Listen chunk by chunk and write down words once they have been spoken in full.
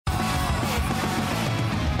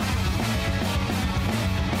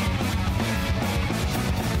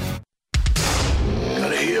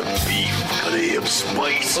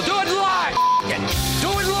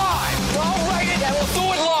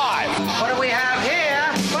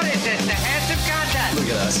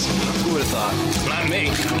would have thought. Not me.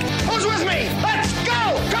 Who's with me? Let's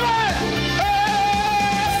go! Come on!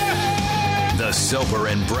 The Soper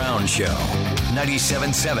and Brown Show.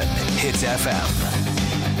 97.7 Hits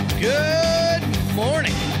FM. Good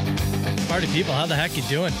morning. Party people, how the heck you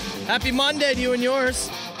doing? Happy Monday to you and yours.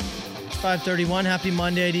 It's 5:31. Happy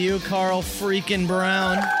Monday to you, Carl freaking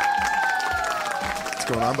Brown. What's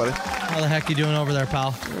going on, buddy? How the heck you doing over there,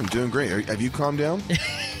 pal? I'm doing great. Have you calmed down?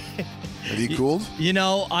 Have you cooled? You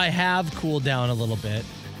know, I have cooled down a little bit,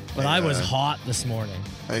 but I was hot this morning.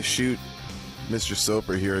 I shoot Mr.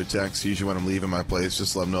 Soper here a text usually when I'm leaving my place,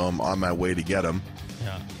 just to let him know I'm on my way to get him.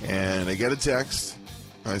 Yeah. And I get a text.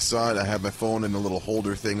 I saw it. I have my phone in a little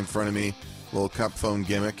holder thing in front of me, little cup phone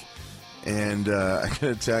gimmick. And I get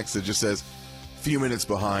a text that just says, few minutes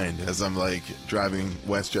behind, as I'm like driving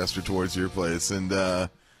Westchester towards your place. And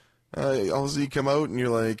also you come out and you're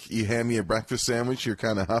like, you hand me a breakfast sandwich. You're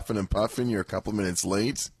kind of huffing and puffing. You're a couple minutes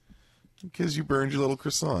late because you burned your little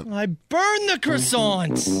croissant. I burned the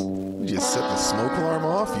croissants. Did you set the smoke alarm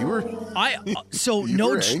off? You were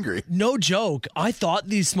angry. No joke. I thought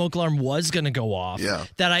the smoke alarm was going to go off. Yeah.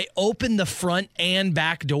 That I opened the front and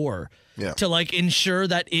back door to like ensure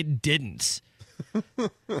that it didn't.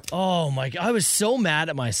 Oh my God. I was so mad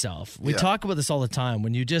at myself. We talk about this all the time.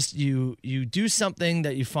 When you just you do something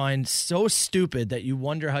that you find so stupid that you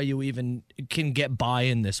wonder how you even can get by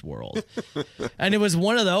in this world. And it was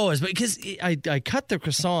one of those, because I cut the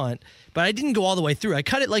croissant, but I didn't go all the way through. I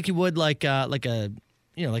cut it like you would like a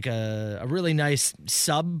really nice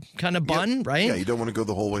sub kind of bun, right? Yeah, you don't want to go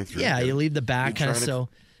the whole way through. Yeah, you leave the back kind of so.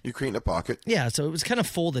 You're creating a pocket. Yeah, so it was kind of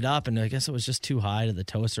folded up, and I guess it was just too high to the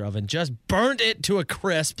toaster oven. Just burnt it to a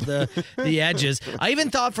crisp, the edges. I even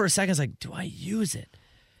thought for a second, I was like, do I use it?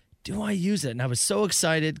 Do I use it? And I was so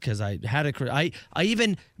excited because I had I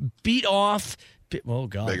even beat off. Oh,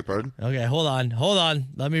 God. Beg your pardon? Okay, hold on.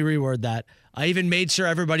 Let me reword that. I even made sure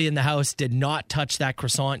everybody in the house did not touch that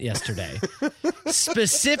croissant yesterday.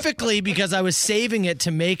 Specifically because I was saving it to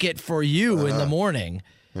make it for you in the morning.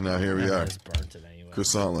 And now here we are. I just burnt it anyway.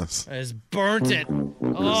 Croissantless. I just burnt it.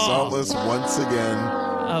 Croissantless once again.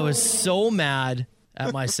 I was so mad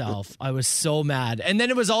at myself. I was so mad. And then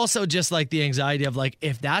it was also just like the anxiety of like,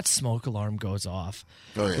 if that smoke alarm goes off.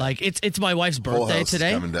 Oh, yeah. Like it's my wife's birthday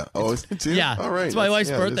today. Coming down. Oh, is it too? Yeah. All right. It's my wife's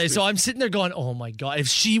birthday. So I'm sitting there going, oh my God, if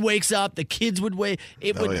she wakes up, the kids would wake.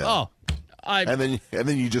 It would. Yeah. And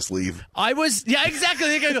then you just leave. I was, yeah, exactly.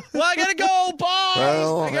 They gotta go, well, I gotta go, boss.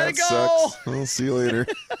 Well, I gotta that go. Sucks. We'll see you later.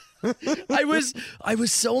 I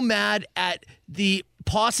was so mad at the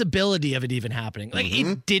possibility of it even happening. Like,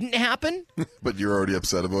 it didn't happen. But you're already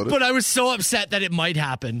upset about it. But I was so upset that it might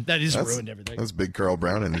happen. That has ruined everything. That's big Carl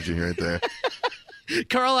Brown energy right there.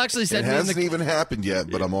 Carl actually said it hasn't even happened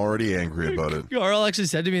yet, but I'm already angry about it. Carl actually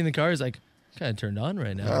said to me in the car, he's like, kind of turned on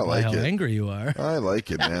right now. I like how it. Angry you are. I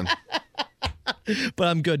like it, man. But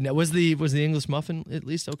I'm good now. Was the English muffin at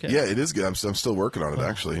least okay? Yeah, it is good. I'm still working on it,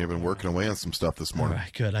 actually. I've been working away on some stuff this morning. All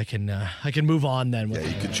right, good. I can move on then. Yeah,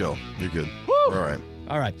 you can chill. You're good. Woo!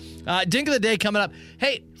 All right. Dink of the day coming up.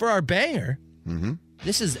 Hey, for our banger,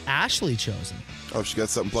 this is Ashley chosen. Oh, she got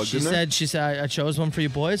something plugged in there? She said, I chose one for you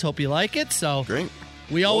boys. Hope you like it. So great.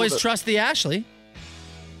 We always trust the Ashley.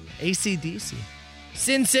 AC/DC.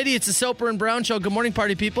 Sin City, it's the Soper and Brown Show. Good morning,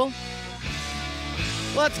 party people.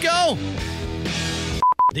 Let's go.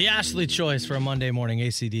 The Ashley choice for a Monday morning,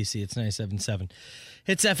 AC/DC. It's 97.7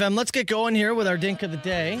 Hits FM. Let's get going here with our Dink of the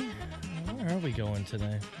Day. Where are we going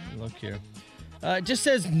today? Look here. It just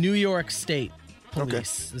says New York State Police.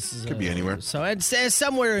 Okay. This is could be anywhere. So it says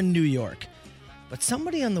somewhere in New York. But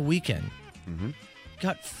somebody on the weekend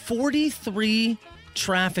got 43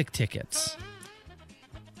 traffic tickets.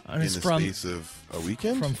 And in the space of a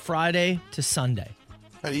weekend? From Friday to Sunday.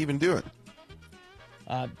 How do you even do it?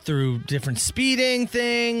 Through different speeding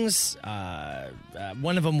things.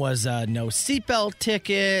 One of them was no seatbelt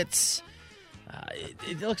tickets.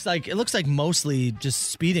 It looks like mostly just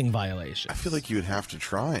speeding violations. I feel like you would have to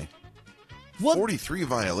try. Well, 43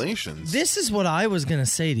 violations. This is what I was going to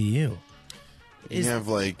say to you. You have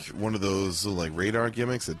like one of those like radar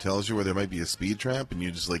gimmicks that tells you where there might be a speed trap, and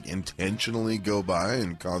you just like intentionally go by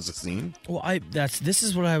and cause a scene. Well, this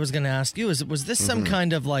is what I was going to ask you. Was this some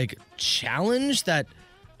kind of like challenge that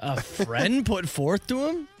a friend put forth to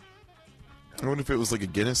him? I wonder if it was like a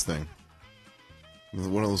Guinness thing.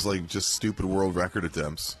 One of those like just stupid world record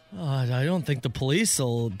attempts. I don't think the police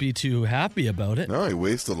will be too happy about it. No, he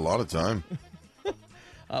wasted a lot of time.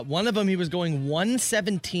 One of them, he was going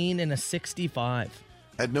 117 and a 65.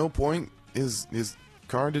 At no point, his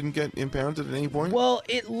car didn't get impounded at any point? Well,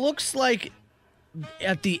 it looks like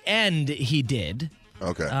at the end he did.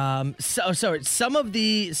 Okay. So some of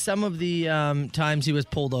the times he was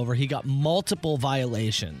pulled over, he got multiple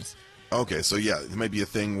violations. Okay, so yeah, it might be a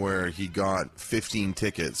thing where he got 15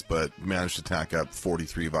 tickets but managed to tack up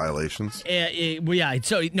 43 violations.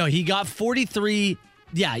 He got 43.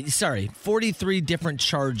 Yeah, 43 different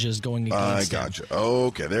charges going against him. I gotcha.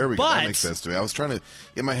 Okay, there we go. That makes sense to me. I was trying to,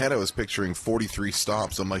 in my head, I was picturing 43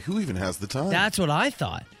 stops. I'm like, who even has the time? That's what I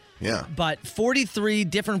thought. Yeah. But 43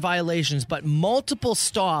 different violations, but multiple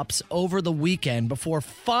stops over the weekend before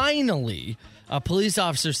finally a police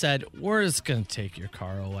officer said, we're just going to take your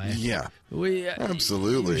car away. Yeah.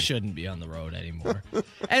 Absolutely. You shouldn't be on the road anymore.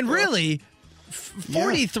 And really,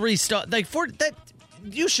 43 stops,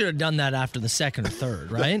 you should have done that after the second or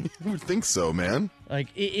third, right? I would think so, man. Like,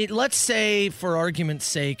 let's say, for argument's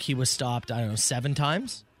sake, he was stopped, 7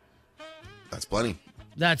 times. That's plenty.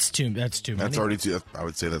 That's too many. That's already too. I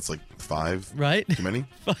would say that's like 5. Right? Too many?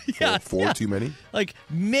 Four too many? Like,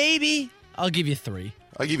 maybe I'll give you 3.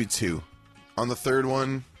 I'll give you 2. On the third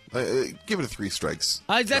one, give it a 3 strikes.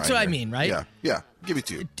 That's what I mean, right? Yeah. Give you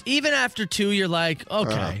 2. Even after 2, you're like,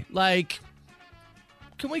 okay,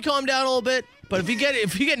 can we calm down a little bit? But if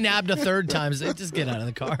you get nabbed a third time, just get out of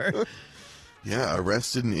the car. Yeah,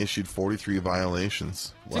 arrested and issued 43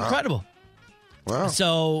 violations. It's incredible. Wow.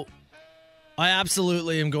 So, I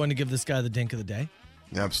absolutely am going to give this guy the dink of the day.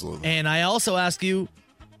 Absolutely. And I also ask you,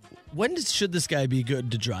 when should this guy be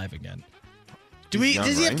good to drive again? Does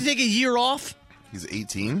he have to take a year off? He's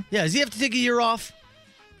 18? Yeah, does he have to take a year off?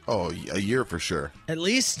 Oh, a year for sure. At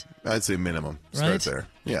least? I'd say minimum. Start there.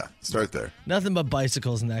 Yeah, start there. Nothing but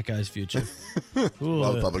bicycles in that guy's future. A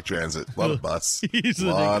lot of public transit. A lot of bus. A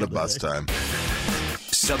lot of bus time.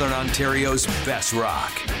 Southern Ontario's best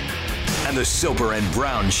rock. And the Soper and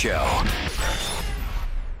Brown Show.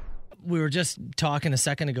 We were just talking a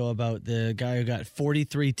second ago about the guy who got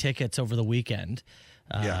 43 tickets over the weekend,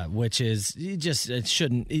 which is it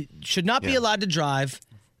should not be allowed to drive.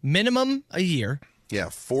 Minimum a year. Yeah,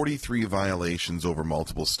 43 violations over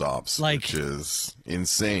multiple stops, which is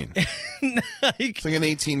insane. It's like an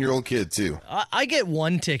 18-year-old kid, too. I get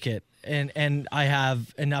 1 ticket, and I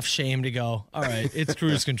have enough shame to go, all right, it's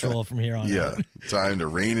cruise control from here on out. Yeah, time to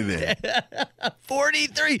rein it in.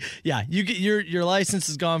 43. Yeah, you get your license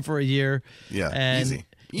is gone for a year. Yeah, and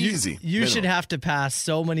easy. You should have to pass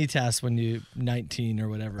so many tests when you're 19 or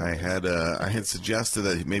whatever. I had suggested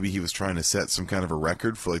that maybe he was trying to set some kind of a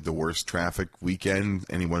record for like the worst traffic weekend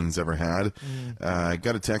anyone's ever had. I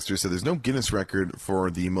got a text who said there's no Guinness record for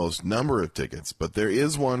the most number of tickets, but there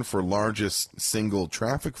is one for largest single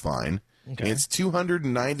traffic fine. Okay. And it's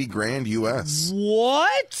 $290,000 US.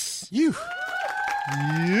 What? You.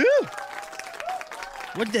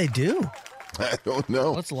 What'd they do? I don't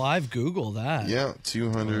know. Let's live Google that. Yeah,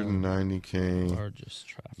 $290K largest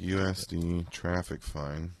traffic USD traffic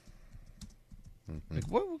fine. Like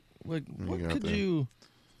what could you?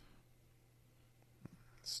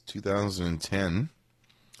 It's 2010.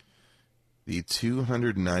 The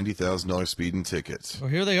 $290,000 speeding ticket. Well,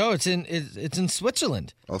 here they go. It's in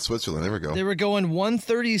Switzerland. Oh, Switzerland. There we go. They were going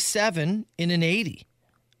 137 in an 80,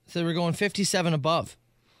 so they were going 57 above.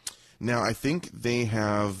 Now, I think they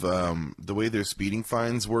have the way their speeding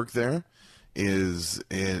fines work there is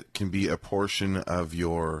it can be a portion of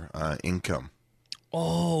your income.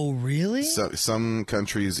 Oh, really? So some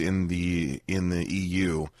countries in the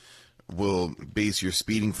EU will base your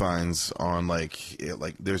speeding fines on like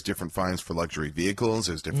there's different fines for luxury vehicles,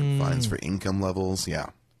 there's different fines for income levels. Yeah.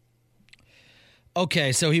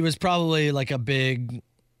 Okay, so he was probably like a big.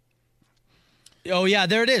 Oh, yeah,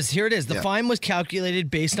 there it is. Here it is. The fine was calculated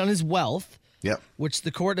based on his wealth, which the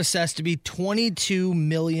court assessed to be $22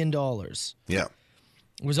 million. Yeah.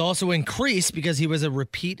 It was also increased because he was a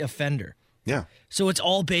repeat offender. Yeah. So it's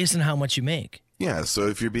all based on how much you make. Yeah, so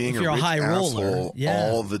if you're being a rich high asshole roller,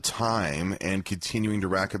 all the time and continuing to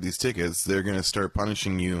rack up these tickets, they're going to start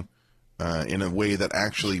punishing you in a way that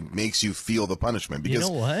actually makes you feel the punishment. Because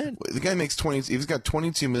you know what? The guy makes he's got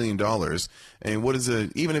 $22 million, and what is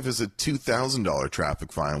even if it's a $2,000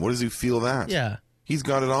 traffic fine, what does he feel that? Yeah. He's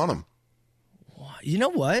got it on him. You know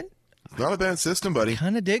what? Not a bad system, buddy. I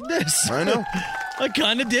kind of dig this. I know. I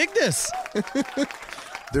kind of dig this.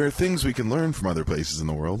 There are things we can learn from other places in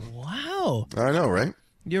the world. Wow. I know, right?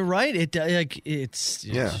 You're right. It's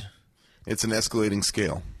an escalating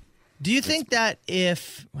scale. Do you think that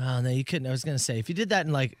no, you couldn't. I was going to say, if you did that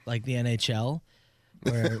in like the NHL,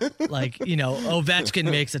 where Ovechkin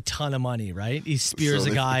makes a ton of money, right? He spears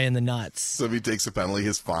a guy in the nuts. So if he takes a penalty,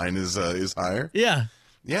 his fine is higher? Yeah.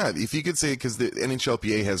 Yeah, if you could say, because the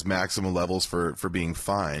NHLPA has maximum levels for being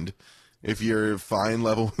fined, if your fine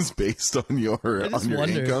level was based on your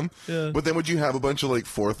income. Yeah. But then would you have a bunch of like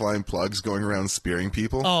fourth line plugs going around spearing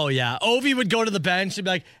people? Oh yeah, Ovi would go to the bench and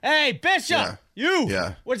be like, "Hey, Bishop,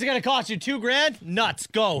 what's it gonna cost you? $2,000? Nuts,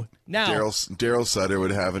 go now." Daryl Sutter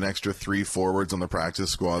would have an extra 3 forwards on the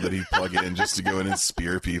practice squad that he'd plug in just to go in and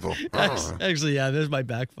spear people. Actually, yeah, this might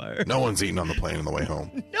backfire. No one's eating on the plane on the way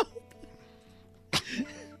home. No.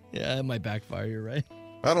 Yeah, it might backfire. You're right.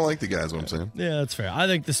 I don't like the guys, what I'm saying. Yeah, that's fair. I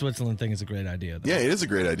think the Switzerland thing is a great idea, though. Yeah, it is a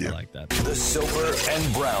great idea. I like that. The Soper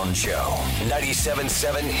and Brown Show.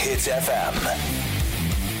 97.7 Hits FM.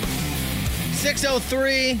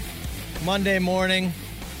 6:03, Monday morning.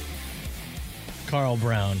 Carl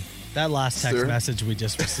Brown. That last text message we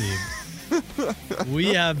just received.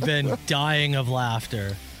 We have been dying of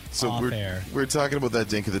laughter. So we're talking about that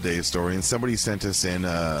Dink of the Day story, and somebody sent us in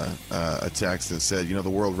a text that said, the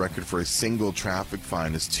world record for a single traffic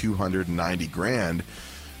fine is $290,000,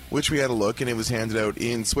 which we had a look, and it was handed out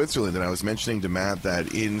in Switzerland. And I was mentioning to Matt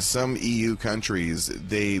that in some EU countries,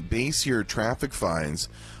 they base your traffic fines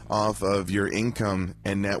off of your income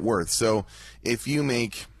and net worth. So if you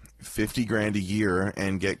make $50,000 a year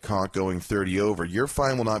and get caught going 30 over, your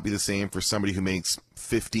fine will not be the same for somebody who makes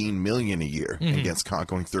 $15 million a year and gets caught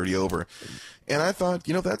going 30 over. And I thought,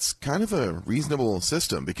 that's kind of a reasonable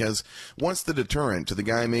system, because what's the deterrent to the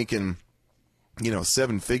guy making,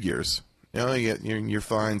 7 figures? You get your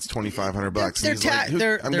fine's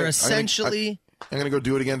 $2,500. They're essentially. I'm going to go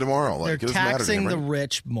do it again tomorrow. They're taxing the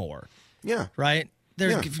rich more. Yeah. Right.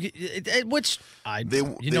 Which I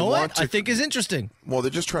think is interesting. Well, they're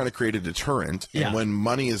just trying to create a deterrent, and when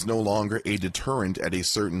money is no longer a deterrent at a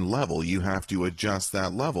certain level, you have to adjust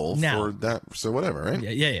that level for that. So whatever, right?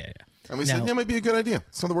 Yeah. And we said that might be a good idea.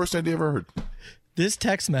 It's not the worst idea I've ever heard. This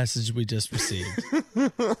text message we just received,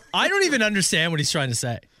 I don't even understand what he's trying to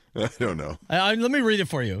say. I don't know. Let me read it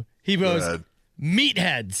for you. He goes,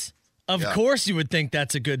 "Meatheads. Of course you would think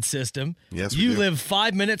that's a good system. Yes, you live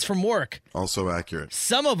 5 minutes from work. Also accurate.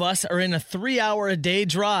 Some of us are in a 3-hour-a-day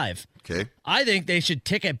drive. Okay. I think they should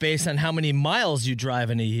ticket based on how many miles you drive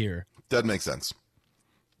in a year." Doesn't make sense.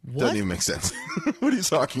 What? Doesn't even make sense. What are you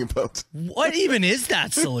talking about? What even is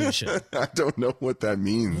that solution? I don't know what that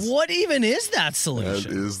means. What even is that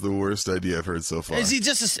solution? That is the worst idea I've heard so far. Is he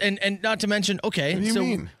just and not to mention? Okay, what do you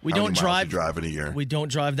mean? We how don't many miles you drive in a year. We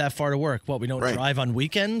don't drive that far to work. What, we don't drive on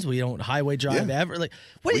weekends? We don't highway drive ever? Like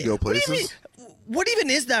we go places. What do you mean? What even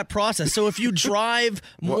is that process? So if you drive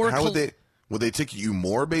more, how would they ticket you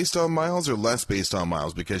more based on miles or less based on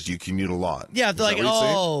miles because you commute a lot? Yeah, they're like,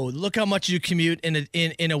 look how much you commute in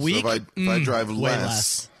a week. So if I drive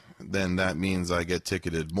less, then that means I get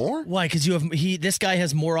ticketed more? Why? Because this guy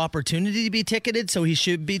has more opportunity to be ticketed, so he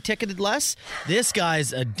should be ticketed less? This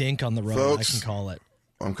guy's a dink on the road, folks, I can call it.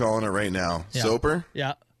 I'm calling it right now. Yeah. Soper?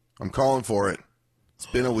 Yeah. I'm calling for it. It's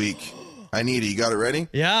been a week. I need it. You got it ready?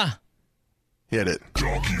 Yeah. Hit it.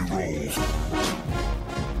 Donkey roll.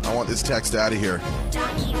 I want this text out of here.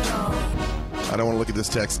 Donkey roll. I don't want to look at this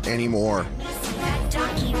text anymore.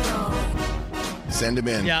 Donkey roll. Send him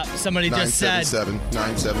in. Yeah, somebody just said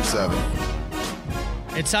 977.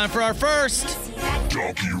 It's time for our first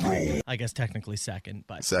donkey roll. I guess technically second,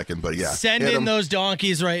 but yeah. Send in those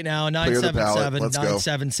donkeys right now.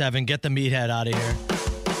 977-977. Get the meathead out of here.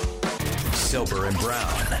 Soper and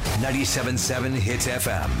Brown, 97.7 Hits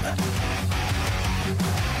FM.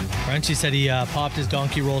 Frenchie said he popped his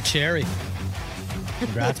donkey roll cherry.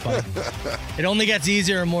 Congrats, buddy. It only gets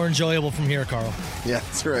easier and more enjoyable from here, Carl. Yeah,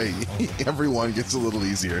 that's right. Everyone gets a little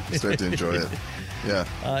easier. You start to enjoy it. Yeah.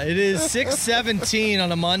 It is 6:17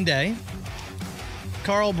 on a Monday.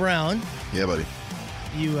 Carl Brown. Yeah, buddy.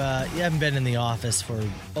 You haven't been in the office for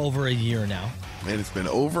over a year now. Man, it's been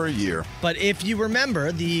over a year. But if you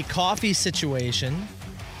remember the coffee situation.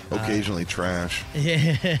 Occasionally trash.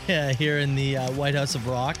 Yeah, here in the White House of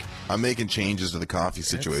Rock. I'm making changes to the coffee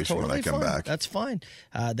situation when I come back. That's fine.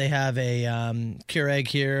 They have a Keurig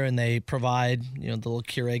here, and they provide the little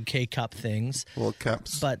Keurig K-Cup things. Little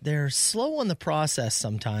cups. But they're slow on the process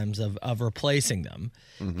sometimes of replacing them.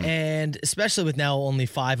 Mm-hmm. And especially with now only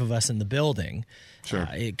 5 of us in the building. Sure.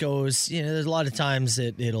 It goes, there's a lot of times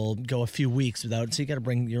it'll go a few weeks without it, so you got to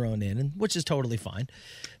bring your own in, which is totally fine.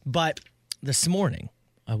 But this morning,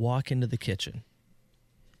 I walk into the kitchen,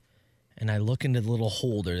 and I look into the little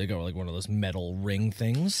holder. They go like one of those metal ring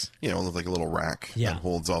things. It looks like a little rack that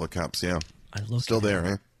holds all the cups, yeah. Still there,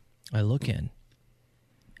 eh? I look in,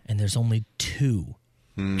 and there's only 2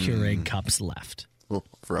 Keurig cups left. Well,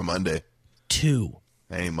 for a Monday. 2.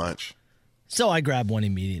 Ain't much. So I grab one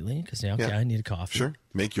immediately because, I need a coffee. Sure.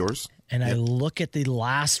 Make yours. and I look at the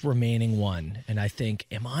last remaining one, and I think,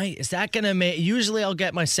 is that going to make, usually I'll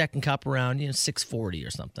get my second cup around, 6:40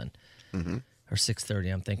 or something, or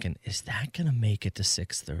 6:30. I'm thinking, is that going to make it to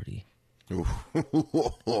 6:30?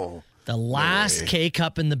 The last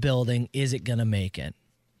K-Cup in the building, is it going to make it?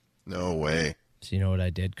 No way. So you know what I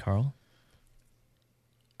did, Carl?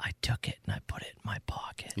 I took it and I put it in my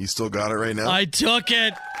pocket. You still got it right now? I took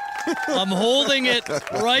it. I'm holding it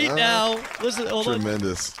right now. Listen, hold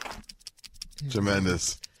Tremendous.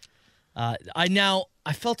 Tremendous. I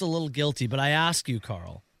felt a little guilty, but I ask you,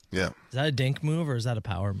 Carl. Yeah. Is that a dink move or is that a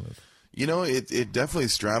power move? It definitely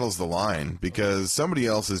straddles the line because somebody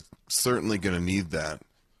else is certainly going to need that.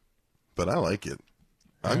 But I like it.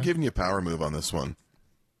 I'm giving you a power move on this one.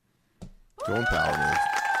 Going power move.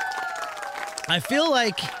 I feel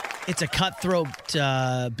like it's a cutthroat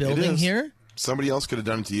building here. Somebody else could have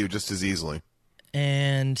done it to you just as easily.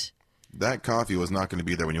 And that coffee was not going to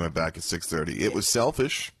be there when you went back at 6:30. It was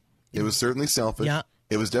selfish. It was certainly selfish. Yeah.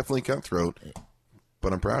 It was definitely cutthroat.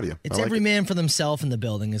 But I'm proud of you. It's every man for themselves in the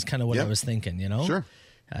building is kind of what I was thinking, Sure.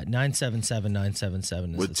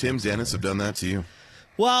 977-977. Would Tim Dennis have done that to you?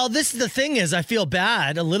 Well, this is the thing is I feel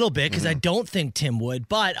bad a little bit because I don't think Tim would.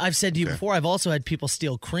 But I've said to you before, I've also had people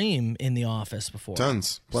steal cream in the office before.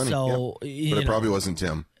 Tons. Plenty. So, but it probably wasn't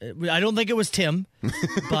Tim. I don't think it was Tim.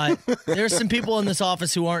 But there's some people in this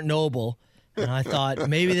office who aren't noble. And I thought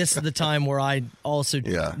maybe this is the time where I also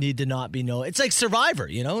need to not be noble. It's like Survivor,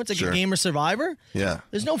 It's like a game of Survivor. Yeah.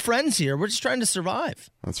 There's no friends here. We're just trying to survive.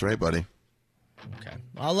 That's right, buddy. Okay.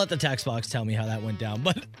 I'll let the text box tell me how that went down,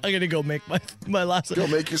 but I got to go make my last one. Go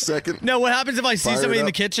make your second. No, what happens if I see somebody in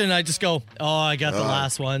the kitchen and I just go, I got the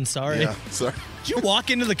last one. Sorry. Yeah, sorry. Did you walk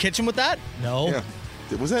into the kitchen with that? No. Yeah.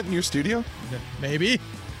 Was that in your studio? Maybe.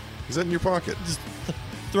 Is that in your pocket? Just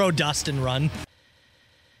throw dust and run.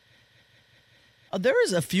 There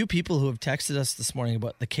is a few people who have texted us this morning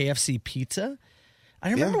about the KFC pizza. I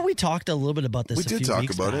remember we talked a little bit about this. We did talk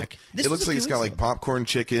about it. It looks like it's got like popcorn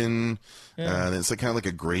chicken, and it's like kind of like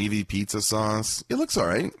a gravy pizza sauce. It looks all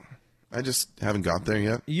right. I just haven't got there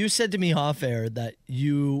yet. You said to me off air that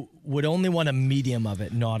you would only want a medium of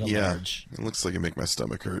it, not a large. It looks like it make my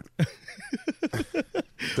stomach hurt.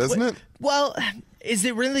 Doesn't it? Well, is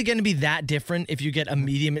it really going to be that different if you get a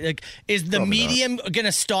medium? Like, is the medium going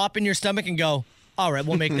to stop in your stomach and go, all right,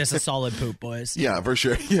 we'll make this a solid poop, boys? Yeah, for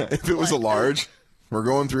sure. Yeah, if it was a large, we're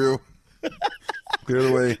going through. Clear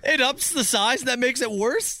the way. It ups the size and that makes it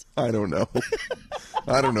worse? I don't know.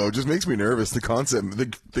 It just makes me nervous. The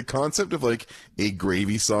concept of like a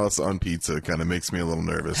gravy sauce on pizza kind of makes me a little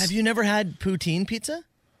nervous. Have you never had poutine pizza?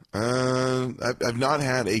 I've not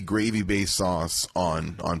had a gravy-based sauce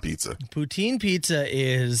on pizza. Poutine pizza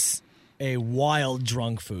is a wild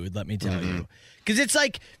drunk food, let me tell you. Because it's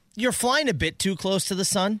like you're flying a bit too close to the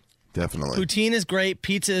sun. Definitely. Poutine is great.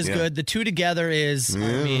 Pizza is good. The two together is,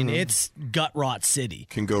 it's gut rot city.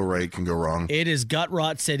 Can go right, can go wrong. It is gut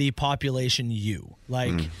rot city, population U.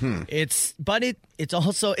 Like, it's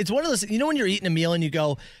also, it's one of those, when you're eating a meal and you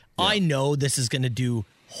go, I know this is going to do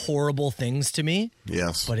horrible things to me.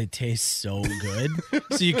 Yes. But it tastes so good.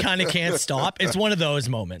 So you kind of can't stop. It's one of those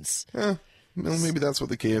moments. Well, maybe that's what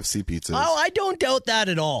the KFC pizza is. Oh, I don't doubt that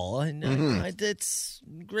at all. It's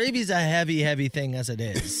gravy's a heavy, heavy thing as it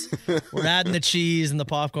is. We're adding the cheese and the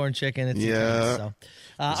popcorn chicken. It's intense, so.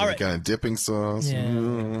 All right, kind of dipping sauce.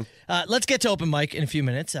 Yeah. Let's get to open mic in a few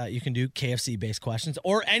minutes. You can do KFC-based questions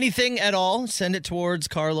or anything at all. Send it towards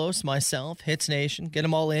Carlos, myself, Hits Nation. Get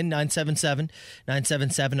them all in,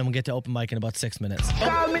 977-977, and we'll get to open mic in about 6 minutes.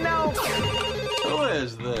 Call me now. Who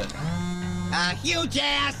is this? Huge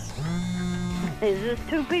ass. Is this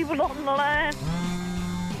two people on the line?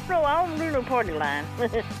 No, I don't do no party line.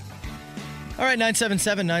 All right,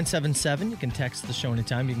 977-977. You can text the show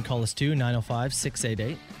anytime. You can call us too,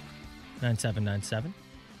 905-688-9797.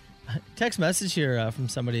 Text message here from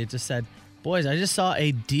somebody that just said, boys, I just saw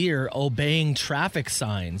a deer obeying traffic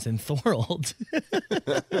signs in Thorold.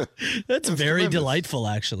 That's very tremendous. Delightful,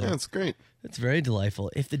 actually. Yeah, that's great. It's very delightful.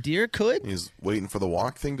 If the deer could... He's waiting for the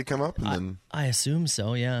walk thing to come up, and then... I assume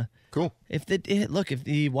so, yeah. Cool. If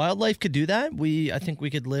the wildlife could do that, I think we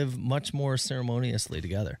could live much more ceremoniously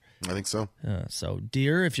together. I think so. So,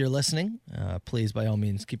 deer, if you're listening, please, by all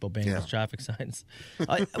means, keep obeying those traffic signs.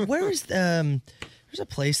 There's a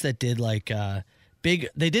place that did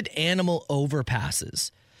they did animal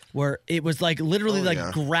overpasses where it was like literally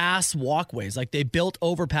grass walkways. Like they built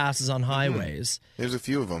overpasses on highways. There's a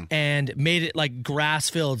few of them. And made it like grass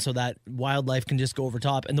filled so that wildlife can just go over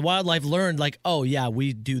top. And the wildlife learned like, oh yeah,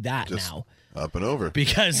 we do that just now. Up and over.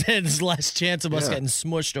 Because there's less chance of us getting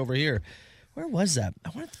smushed over here. Where was that? I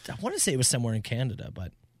want to say it was somewhere in Canada,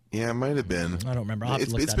 but Yeah, it might have been. I don't remember. I'll have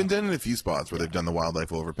to look It's that been up. done in a few spots where they've done the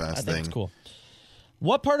wildlife overpass I thing. think it's cool.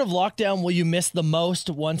 What part of lockdown will you miss the most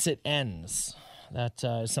once it ends? That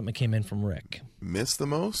is something that came in from Rick. Miss the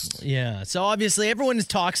most? Yeah. So obviously everyone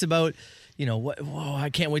talks about, I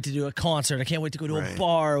can't wait to do a concert. I can't wait to go to a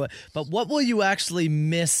bar. But what will you actually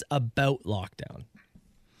miss about lockdown?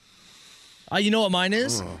 You know what mine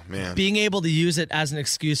is? Oh, man. Being able to use it as an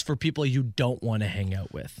excuse for people you don't want to hang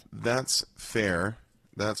out with. That's fair.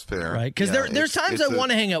 That's fair. Right? Because Yeah, there's times I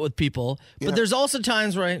want to hang out with people, but there's also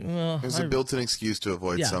times where there's a built-in excuse to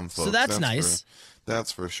avoid some folks. So that's nice.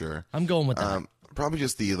 That's for sure. I'm going with that. Probably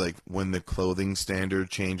just when the clothing standard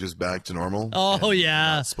changes back to normal. Oh, and yeah.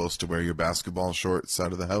 You're not supposed to wear your basketball shorts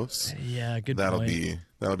out of the house. Yeah, good That'll point.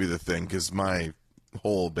 be the thing, because my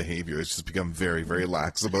whole behavior has just become very, very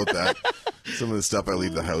lax about that. Some of the stuff I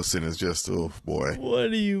leave the house in is just, oh boy.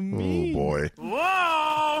 What do you mean? Oh boy.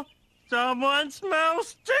 Whoa! Someone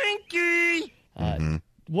smells stinky!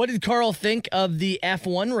 What did Carl think of the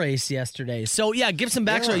F1 race yesterday? So, yeah, give some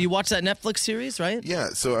backstory. Yeah. You watched that Netflix series, right? Yeah,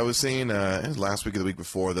 so I was saying it was last week or the week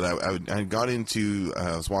before that I got into,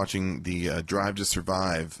 I was watching the Drive to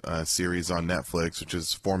Survive series on Netflix, which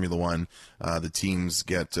is Formula One. The teams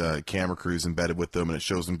get camera crews embedded with them, and it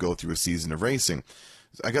shows them go through a season of racing.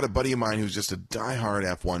 I got a buddy of mine who's just a diehard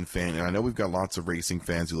F1 fan, and I know we've got lots of racing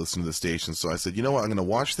fans who listen to the station, so I said, you know what, I'm going to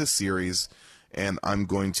watch this series, and I'm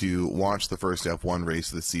going to watch the first F1 race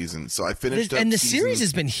of the season. So I finished up And the season- series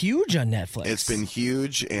has been huge on Netflix. It's been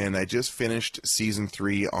huge, and I just finished season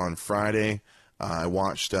 3 on Friday. I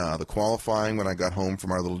watched the qualifying when I got home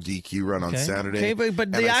from our little DQ run on Saturday. Okay, but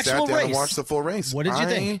and the I actual sat down race. and watched the full race. What did you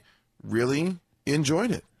think? Really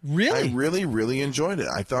enjoyed it. Really? I really, really enjoyed it.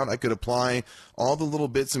 I thought I could apply all the little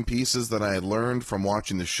bits and pieces that I had learned from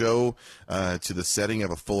watching the show to the setting of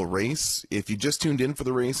a full race. If you just tuned in for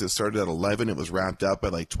the race, it started at 11. It was wrapped up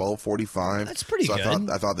at like 12:45. That's pretty good.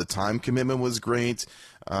 I thought the time commitment was great.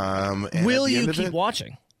 And Will at the you end of keep it,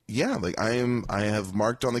 watching? yeah, I have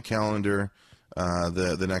marked on the calendar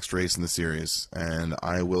the next race in the series, and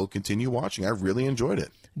I will continue watching. I really enjoyed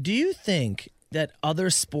it. Do you think that other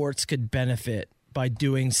sports could benefit by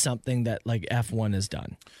doing something that like F1 has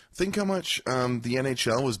done? Think how much the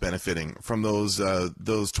NHL was benefiting from those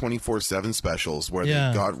 24/7 specials where Yeah.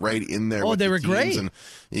 they got right in there. Oh, with they the were teams, great. and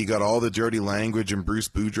you got all the dirty language and Bruce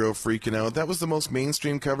Boudreau freaking out. That was the most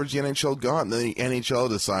mainstream coverage the NHL got, and the NHL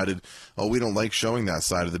decided, oh, we don't like showing that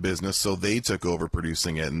side of the business, so they took over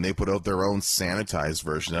producing it, and they put out their own sanitized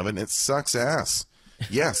version of it, and it sucks ass.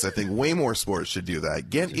 Yes, I think way more sports should do that.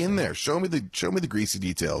 Get in there. Show me the greasy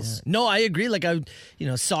details. No, I agree. Like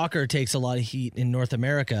soccer takes a lot of heat in North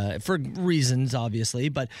America for reasons, obviously.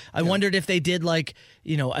 But I wondered if they did a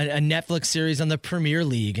Netflix series on the Premier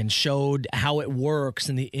League and showed how it works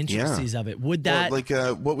and the intricacies of it. Would that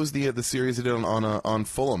what was the series they did on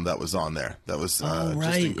Fulham that was on there? That was just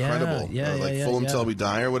right. incredible. Yeah, Fulham Till We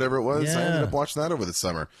Die or whatever it was. I Yeah. ended up watching that over the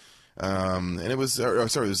summer. And it was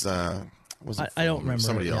I don't remember.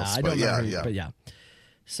 somebody Yeah, else. I but don't remember. yeah. But yeah.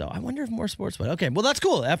 So I wonder if more sports would. Okay, well that's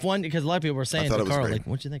cool. F1 because a lot of people were saying thought to it was Carl, great. like,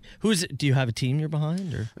 what do you think? Do you have a team you're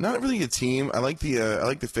behind or? Not really a team. I like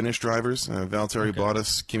the Finnish drivers, Valtteri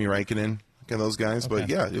Bottas, Kimi Räikkönen, kind of those guys. But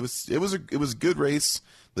yeah, it was a good race.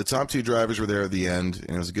 The top 2 drivers were there at the end,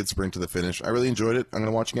 and it was a good sprint to the finish. I really enjoyed it. I'm going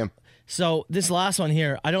to watch again. So this last one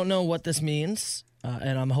here, I don't know what this means,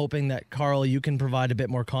 and I'm hoping that Carl, you can provide a bit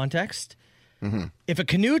more context. Mm-hmm. If a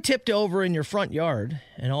canoe tipped over in your front yard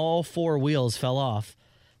and all 4 wheels fell off,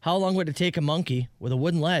 how long would it take a monkey with a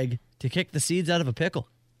wooden leg to kick the seeds out of a pickle?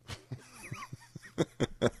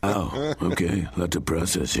 Oh, okay. That's a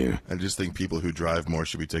process here. I just think people who drive more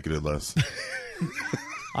should be ticketed less.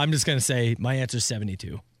 I'm just going to say my answer is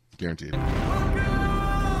 72. Guaranteed.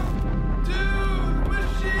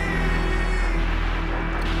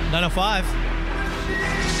 905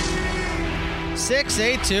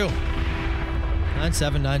 682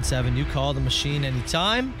 9797. You call the machine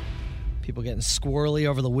anytime. People getting squirrely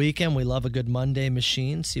over the weekend. We love a good Monday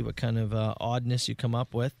machine. See what kind of oddness you come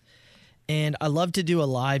up with. And I love to do a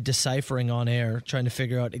live deciphering on air, trying to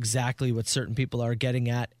figure out exactly what certain people are getting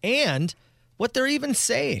at and what they're even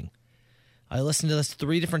saying. I listened to this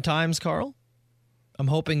 3 different times, Carl. I'm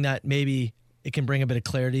hoping that maybe it can bring a bit of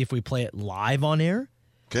clarity if we play it live on air.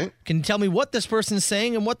 Okay. Can you tell me what this person is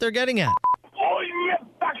saying and what they're getting at?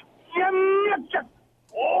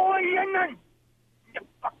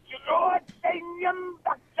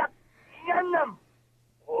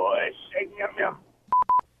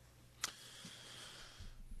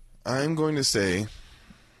 I'm going to say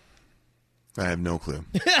I have no clue.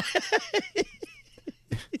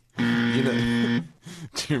 Do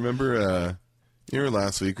you remember You remember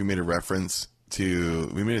last week we made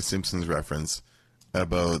a Simpsons reference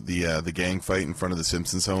about the gang fight in front of the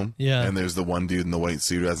Simpsons home. Yeah. And there's the one dude in the white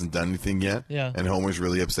suit who hasn't done anything yet. Yeah. And Homer's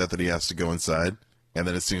really upset that he has to go inside. And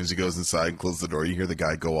then as soon as he goes inside and closes the door, you hear the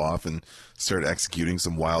guy go off and start executing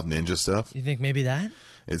some wild ninja stuff. You think maybe that?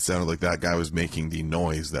 It sounded like that guy was making the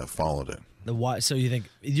noise that followed it. So you think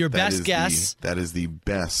your best guess? That is the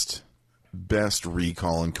best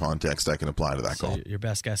recall and context I can apply to that call. Your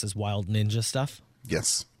best guess is wild ninja stuff?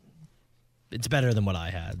 Yes. It's better than what I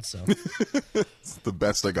had, so it's the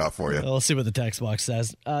best I got for you. We'll see what the text box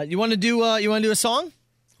says. You want to do a song?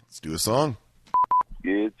 Let's do a song.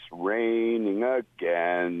 It's raining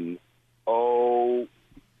again. Oh.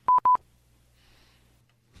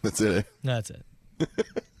 That's it. Eh? That's it.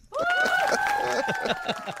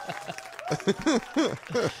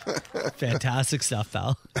 Fantastic stuff,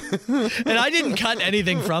 pal. And I didn't cut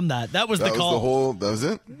anything from that. That was the call. That was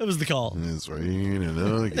it? That was the call. It's raining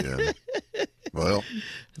again. Well,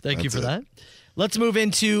 thank you for that. Let's move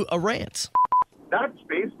into a rant. That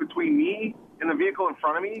space between me and the vehicle in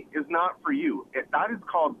front of me is not for you. That is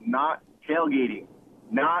called not tailgating.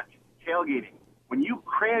 Not tailgating. When you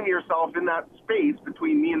cram yourself in that space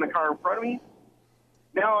between me and the car in front of me,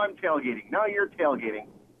 now I'm tailgating. Now you're tailgating.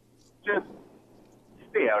 Just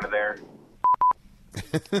stay out of there.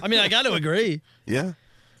 I mean, I got to agree. Yeah.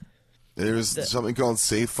 There's something called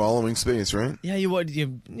safe following space, right? Yeah, you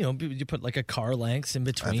put like a car length in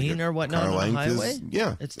between or whatnot on the highway.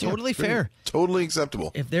 It's totally fair. Totally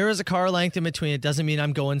acceptable. If there is a car length in between, it doesn't mean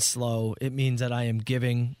I'm going slow. It means that I am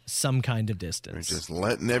giving some kind of distance. You're just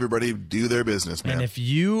letting everybody do their business, man. And if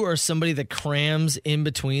you are somebody that crams in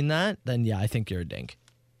between that, then yeah, I think you're a dink.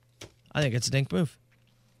 I think it's a dink move.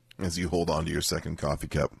 As you hold on to your second coffee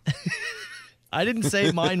cup. I didn't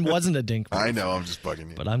say mine wasn't a dink move. I know, I'm just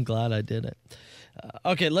bugging you. But I'm glad I did it.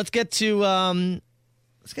 Okay, let's get to a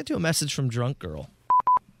message from Drunk Girl.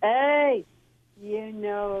 Hey,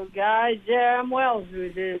 guys damn well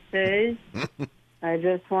who this is. I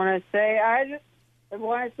just want to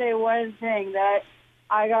say one thing, that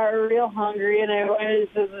I got real hungry and I went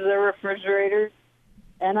into the refrigerator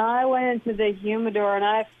and I went into the humidor and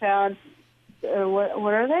I found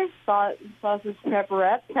what are they? Sausage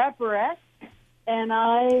pepperettes. And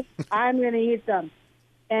I'm going to eat them.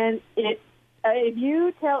 And if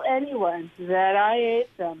you tell anyone that I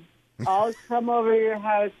ate them, I'll come over to your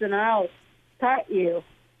house and I'll cut you.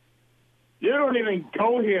 You don't even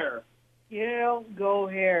go here. You don't go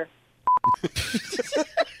here.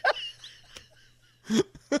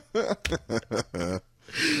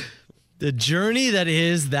 The journey that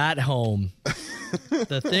is that home.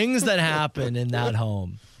 The things that happen in that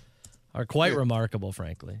home are quite remarkable,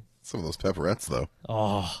 frankly. Some of those pepperettes, though.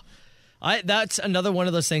 Oh, that's another one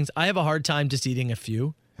of those things. I have a hard time just eating a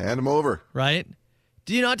few. Hand them over. Right?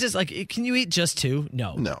 Do you not just, can you eat just two?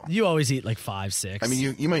 No. No. You always eat 5, 6. I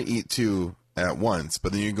mean, you might eat two at once,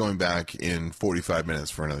 but then you're going back in 45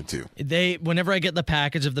 minutes for another two. Whenever I get the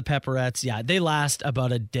package of the pepperettes, yeah, they last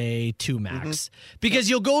about a day, 2 max. Because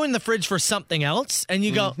you'll go in the fridge for something else, and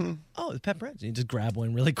you go, oh, the pepperettes. And you just grab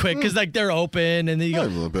one really quick, because they're open, and then you go, a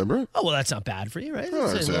little pepperette. Oh, well, that's not bad for you, right?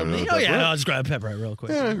 Oh yeah, I'll just grab a pepperette real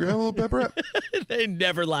quick. Yeah, grab a little pepperette. They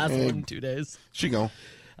never last more than 2 days. She go.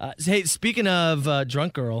 Hey, speaking of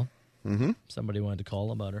Drunk Girl, somebody wanted to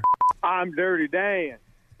call about her. I'm Dirty Dan,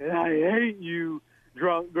 and I hate you,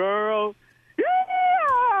 drunk girl.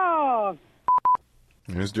 Yeah!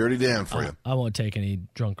 There's Dirty Dan for you. I won't take any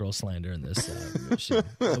drunk girl slander in this mission.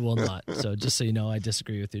 I will not. So just so you know, I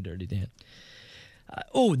disagree with you, Dirty Dan.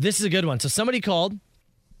 This is a good one. So somebody called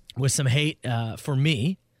with some hate for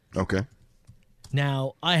me. Okay.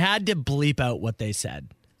 Now, I had to bleep out what they said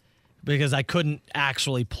because I couldn't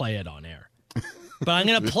actually play it on air. But I'm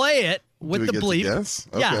going to play it with the bleep. Guess?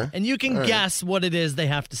 Okay. Yeah, and you can guess what it is they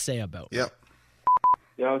have to say about. Yep.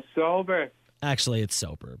 Yo, sober. Actually, it's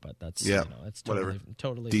sober, but that's it's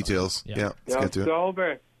totally details. Fine. Yeah. Let's get to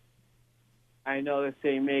sober. I know this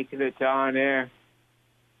ain't making it on air.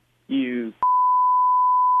 You.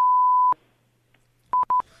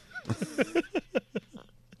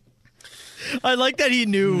 I like that he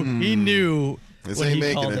knew. He knew this when ain't he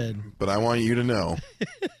making called it, in. But I want you to know.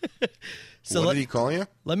 So what did he call you?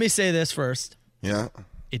 Let me say this first. Yeah.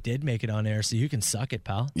 It did make it on air, so you can suck it,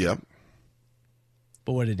 pal. Yep.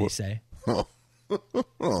 But what did he say? Are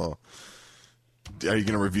you going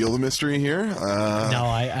to reveal the mystery here? No,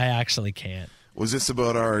 I actually can't. Was this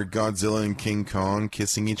about our Godzilla and King Kong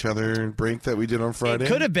kissing each other break that we did on Friday? It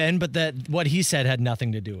could have been, but that what he said had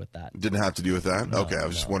nothing to do with that. Didn't have to do with that? Okay, I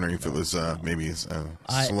was just wondering if it was maybe a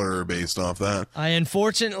slur based off that. I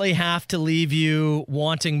unfortunately have to leave you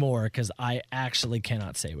wanting more because I actually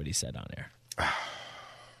cannot say what he said on air.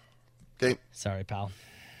 Okay. Sorry, pal.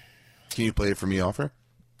 Can you play it for me off air?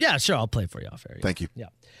 Yeah, sure. I'll play for you off air. Yeah. Thank you. Yeah.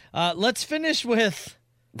 Let's finish with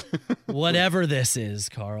whatever this is,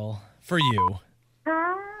 Carl, for you.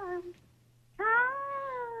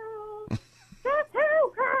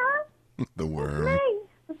 The worm.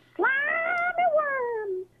 The slimy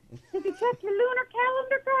worm. Did you check your lunar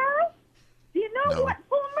calendar, Carl? Do you know No. what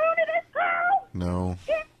full moon it is, Carl? No.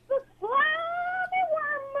 It's the slimy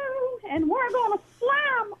worm moon, and we're going to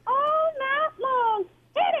slime all night long.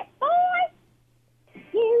 Hit it, boy!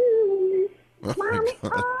 You Oh slimy my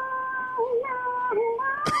God. all night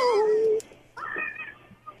long.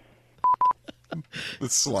 The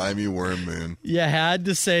slimy worm moon. You had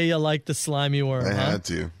to say you like the slimy worm. I huh? had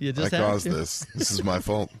to. You just I had caused to. this. This is my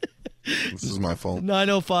fault. This is my fault.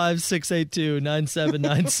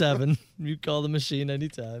 905-682-9797. You call the machine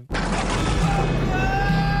anytime.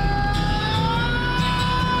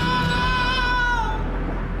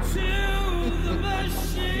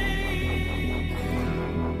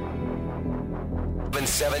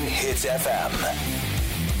 Seven Hits FM.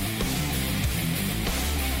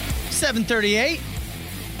 7:38.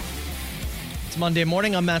 It's Monday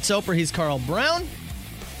morning. I'm Matt Soper. He's Carl Brown.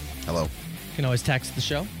 Hello. You can always text the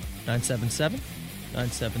show,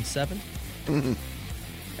 977-977.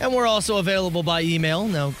 And we're also available by email.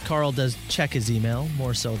 Now, Carl does check his email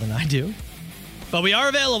more so than I do. But we are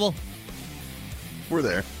available. We're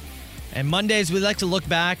there. And Mondays, we like to look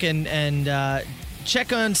back and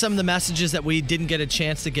check on some of the messages that we didn't get a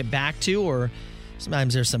chance to get back to, or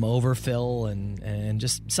sometimes there's some overfill and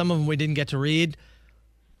just some of them we didn't get to read,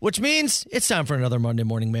 which means it's time for another Monday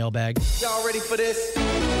morning mailbag. Y'all ready for this?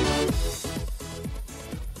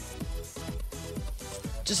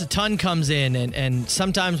 Just a ton comes in, and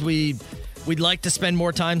sometimes we'd like to spend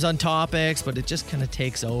more times on topics, but it just kind of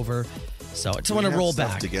takes over. So I just want to roll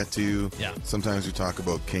stuff back. to get to. Yeah. Sometimes we talk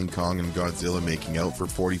about King Kong and Godzilla making out for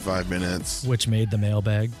 45 minutes. Which made the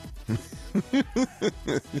mailbag.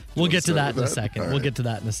 We'll get to that in a second. All We'll right. get to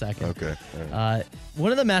that in a second. Okay. All right.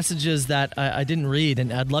 One of the messages that I didn't read,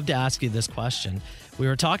 and I'd love to ask you this question. We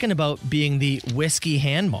were talking about being the whiskey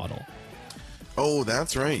hand model. Oh,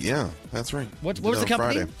 that's right. Yeah, that's right. What Did was it the on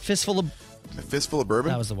company? Friday. Fistful of Fistful of Bourbon?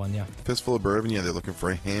 That was the one, yeah. Fistful of Bourbon. Yeah, they're looking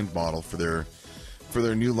for a hand model for their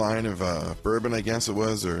new line of bourbon, I guess it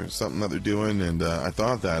was, or something that they're doing. And I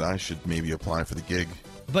thought that I should maybe apply for the gig.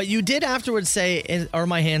 But you did afterwards say, "Are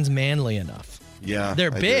my hands manly enough?" Yeah,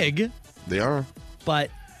 They're I big. did. They are. But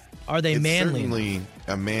are they It's manly? certainly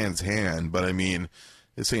a man's hand, but I mean,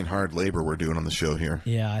 this ain't hard labor we're doing on the show here.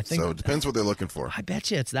 Yeah, I think so. It depends what they're looking for. I bet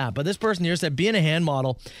you it's that. But this person here said being a hand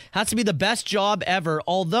model has to be the best job ever.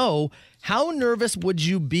 Although, how nervous would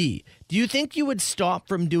you be? Do you think you would stop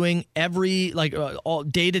from doing every all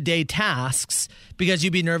day-to-day tasks because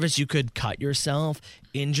you'd be nervous you could cut yourself,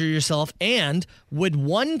 injure yourself, and would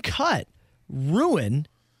one cut ruin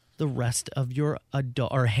the rest of your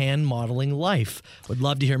or hand modeling life? Would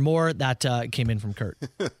love to hear more. That came in from Kurt.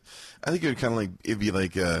 I think it would kind of it'd be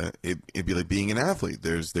like being an athlete.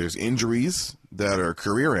 There's injuries that are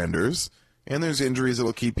career enders, and there's injuries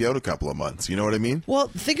that'll keep you out a couple of months. You know what I mean? Well,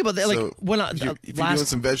 think about that. So Like when if you're doing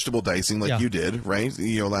some vegetable dicing, like Yeah. you did, right?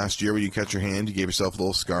 You know, last year when you cut your hand, you gave yourself a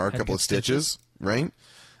little scar, a Had couple good of stitches, right?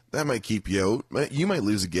 That might keep you out. You might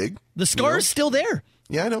lose a gig. the scar is still there.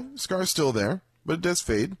 Yeah, I know. Scar's still there, but it does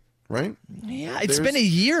fade, right? Yeah, it's been a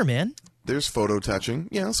year, man. There's photo touching.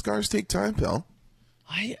 Yeah, scars take time, pal.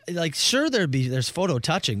 Sure there's photo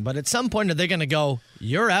touching, but at some point are they going to go,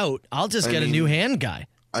 "You're out. I'll just get a new hand guy."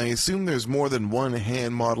 I assume there's more than one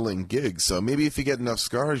hand modeling gig, so maybe if you get enough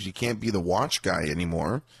scars, you can't be the watch guy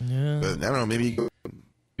anymore. Yeah. But I don't know, maybe you go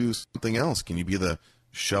do something else. Can you be the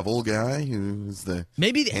shovel guy who's the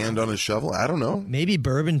hand on a shovel? I don't know. Maybe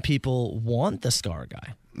bourbon people want the scar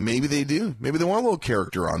guy. Maybe they do. Maybe they want a little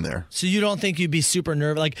character on there. So you don't think you'd be super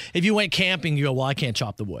nervous? Like if you went camping, you go, "Well, I can't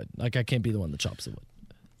chop the wood. Like I can't be the one that chops the wood."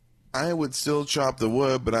 I would still chop the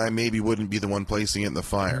wood, but I maybe wouldn't be the one placing it in the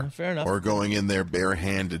fire. Fair enough. Or going in there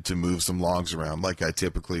barehanded to move some logs around like I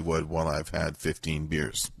typically would while I've had 15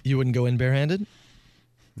 beers. You wouldn't go in barehanded?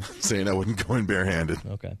 Saying I wouldn't go in barehanded.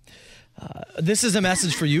 Okay. This is a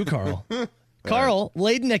message for you, Carl. Carl,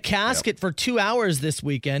 laid in a casket for 2 hours this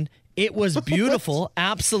weekend. It was beautiful.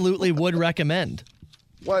 Absolutely would recommend.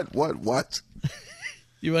 What?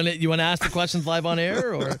 You want to ask the questions live on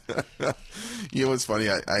air, or You know what's funny?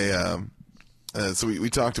 So we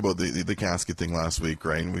talked about the casket thing last week,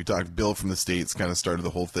 right? And we talked, Bill from the States kind of started the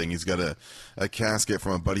whole thing. He's got a casket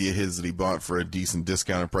from a buddy of his that he bought for a decent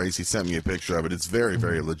discounted price. He sent me a picture of it. It's very,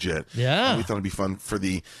 very legit. Yeah. And we thought it'd be fun for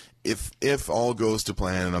if all goes to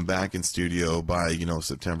plan and I'm back in studio by,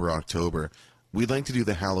 September, October, we'd like to do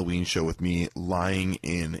the Halloween show with me lying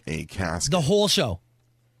in a casket. The whole show.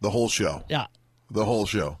 The whole show. Yeah. The whole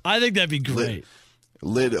show. I think that'd be great.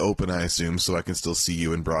 Lid open, I assume, so I can still see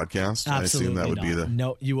you in broadcast. Absolutely. I assume that would be the...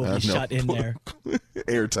 No, you will be shut in there.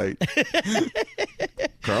 Airtight.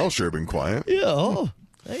 Carl's sure been quiet. Yeah. Oh,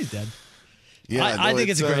 he's dead. Yeah, I think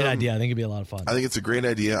it's a great idea. I think it'd be a lot of fun. I think it's a great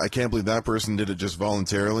idea. I can't believe that person did it just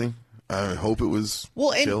voluntarily. I hope it was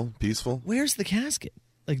chill, peaceful. Where's the casket?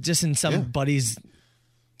 Like just in somebody's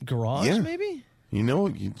garage, maybe? You know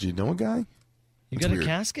a guy? You got a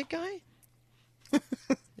casket guy?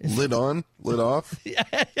 Lid on, lid off.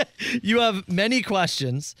 You have many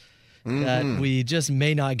questions that we just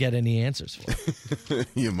may not get any answers for.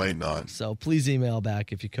 You might not. So please email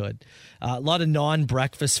back if you could. A lot of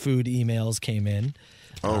non-breakfast food emails came in.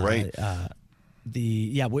 Oh, right.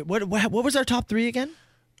 What was our top 3 again?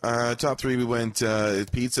 Top 3, we went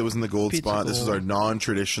pizza was in the gold spot. This was our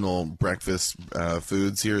non-traditional breakfast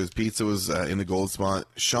foods here. Pizza was in the gold spot.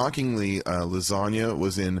 Shockingly, lasagna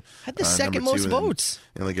was in had the second most votes.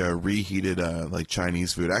 And like a reheated like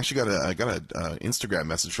Chinese food. I actually got a Instagram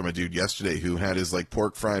message from a dude yesterday who had his like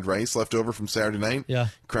pork fried rice left over from Saturday night. Yeah,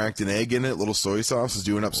 cracked an egg in it, little soy sauce, was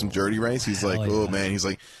doing up some dirty rice. He's like, man, he's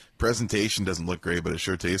like, presentation doesn't look great, but it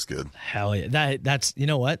sure tastes good. Hell yeah, that's you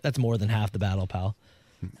know what? That's more than half the battle, pal.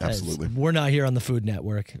 Absolutely. We're not here on the Food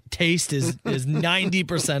Network. Taste is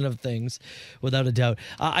 90% of things, without a doubt.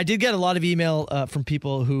 I did get a lot of email from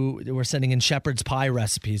people who were sending in shepherd's pie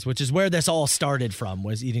recipes, which is where this all started from,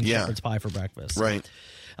 was eating shepherd's pie for breakfast. Right.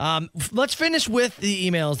 Let's finish with the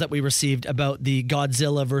emails that we received about the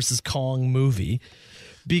Godzilla versus Kong movie.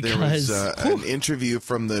 Because there was an interview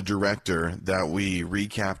from the director that we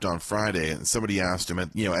recapped on Friday, and somebody asked him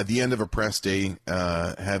at the end of a press day,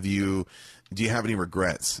 do you have any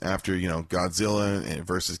regrets after, Godzilla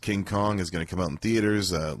versus King Kong is going to come out in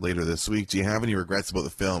theaters later this week? Do you have any regrets about the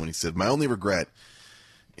film? And he said, my only regret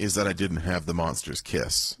is that I didn't have the monster's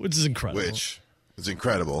kiss. Which is incredible. Which is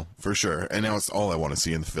incredible, for sure. And now it's all I want to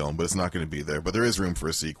see in the film, but it's not going to be there. But there is room for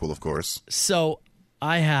a sequel, of course. So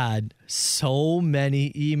I had so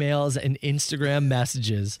many emails and Instagram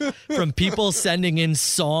messages from people sending in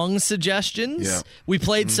song suggestions. Yeah. We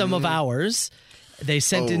played some of ours. They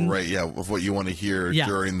sent in... right, yeah, of what you want to hear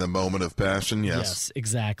during the moment of passion, Yes,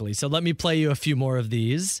 exactly. So let me play you a few more of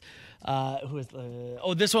these.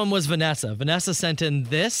 This one was Vanessa. Vanessa sent in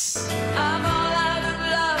this. I'm all out of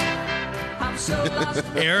love. I'm so lost.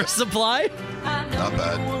 Air Supply. Not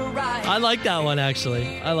bad. I like that one,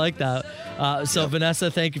 actually. I like that.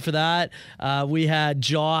 Vanessa, thank you for that. We had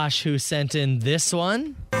Josh who sent in this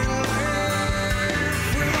one.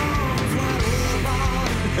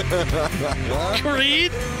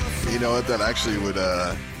 Creed? You know what? That actually would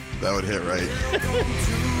hit right.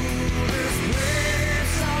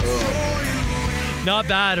 Not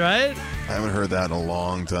bad, right? I haven't heard that in a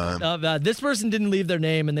long time. Not bad. This person didn't leave their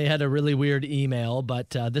name and they had a really weird email, but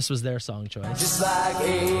this was their song choice. Just like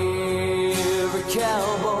every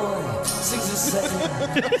cowboy sings a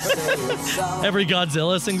sad Every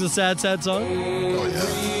Godzilla sings a sad song? Oh,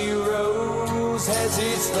 yeah.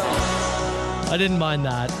 I didn't mind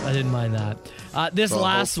that. This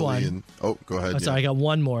last one. Go ahead. Oh, sorry, I got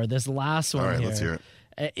one more. This last one. All right, here. let's hear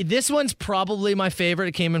it. This one's probably my favorite.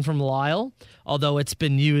 It came in from Lyle, although it's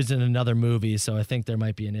been used in another movie, so I think there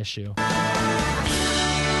might be an issue.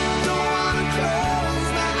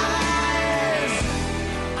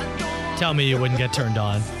 Tell me you wouldn't get turned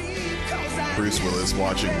on. Bruce Willis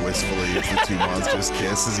watching wistfully as the two monsters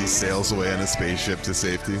kiss as he sails away on a spaceship to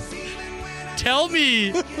safety. Tell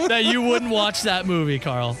me that you wouldn't watch that movie,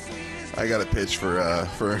 Carl. I got a pitch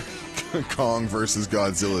for Kong versus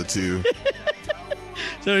Godzilla 2.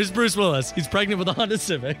 So here's Bruce Willis. He's pregnant with a Honda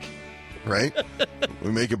Civic. Right?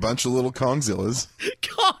 We make a bunch of little Kongzillas.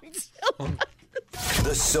 Kongzilla.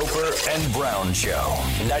 The Soper and Brown Show.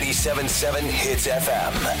 97.7 Hits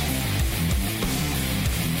FM.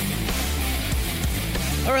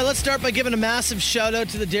 All right, let's start by giving a massive shout out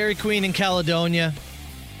to the Dairy Queen in Caledonia.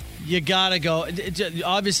 You gotta go.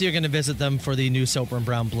 Obviously, you're going to visit them for the new Soper and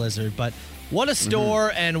Brown Blizzard, but what a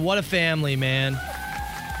store and what a family, man.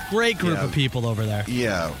 Great group of people over there.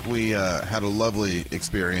 Yeah, we had a lovely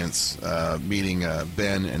experience meeting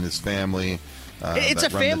Ben and his family. It's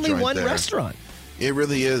a family-run restaurant. It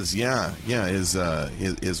really is, yeah.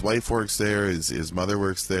 His wife works there. His mother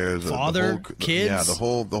works there. Father, kids, yeah,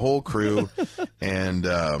 the whole crew, and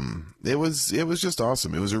it was just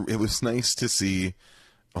awesome. It was nice to see,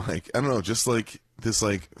 like, I don't know, just like this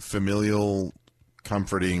like familial,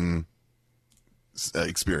 comforting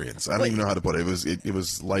experience. I don't even know how to put it. It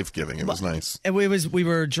was life giving. It was nice. And we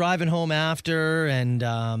were driving home after, and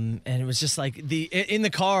it was just like in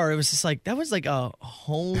the car. It was just like that was like a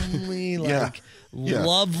homely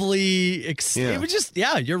lovely. It was just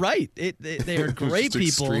you're right. They are great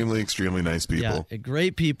people. Extremely nice people. Yeah,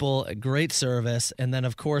 great people, great service, and then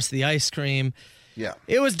of course the ice cream. Yeah.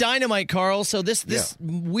 It was dynamite, Carl. So this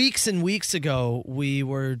weeks and weeks ago, we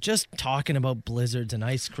were just talking about blizzards and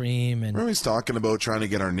ice cream. And we're always talking about trying to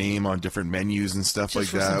get our name on different menus and stuff like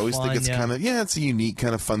that. I always think it's kind of, it's a unique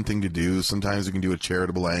kind of fun thing to do. Sometimes we can do a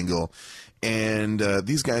charitable angle. And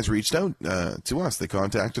these guys reached out to us. They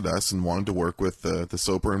contacted us and wanted to work with the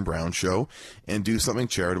Soper and Brown show and do something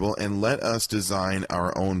charitable and let us design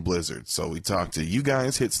our own blizzard. So we talked to you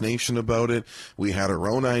guys, Hits Nation, about it. We had our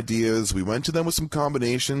own ideas. We went to them with some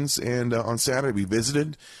combinations, and on Saturday we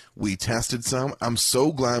visited. We tested some. I'm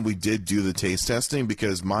so glad we did do the taste testing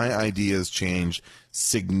because my ideas changed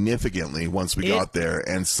significantly once we got there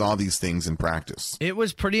and saw these things in practice. It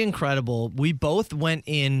was pretty incredible. We both went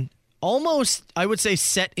in almost, I would say,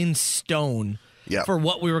 set in stone for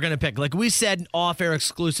what we were going to pick. Like we said off air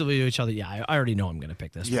exclusively to each other, I already know I'm going to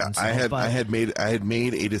pick this one. So, I had made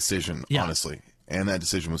a decision, honestly, and that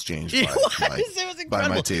decision was changed by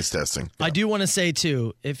my taste testing. I do want to say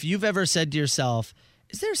too, if you've ever said to yourself,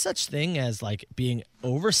 is there such thing as like being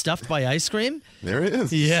overstuffed by ice cream? There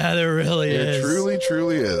is. Yeah, there really is. It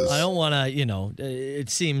truly is. I don't want to, it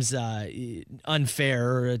seems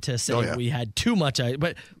unfair to say we had too much ice,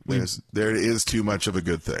 but there is too much of a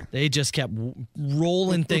good thing. They just kept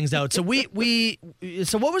rolling things out. So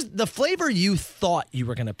so what was the flavor you thought you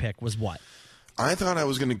were going to pick was what? I thought I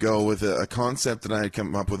was going to go with a concept that I had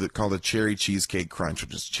come up with called a cherry cheesecake crunch,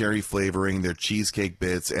 which is cherry flavoring, their cheesecake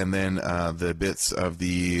bits, and then the bits of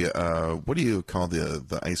the, what do you call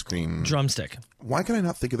the ice cream? Drumstick. Why can I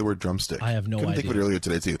not think of the word drumstick? I have no idea. Couldn't think of it earlier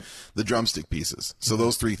today, too. The drumstick pieces. So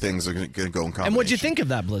those three things are going to go in combination. And what'd you think of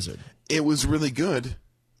that blizzard? It was really good,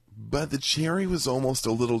 but the cherry was almost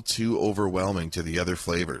a little too overwhelming to the other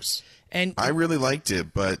flavors. And I really liked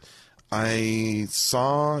it, but I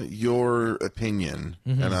saw your opinion,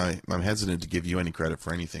 and I'm hesitant to give you any credit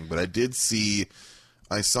for anything, but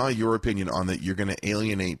I saw your opinion on that you're going to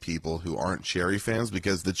alienate people who aren't cherry fans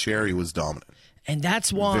because the cherry was dominant. And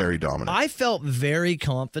that's why very dominant. I felt very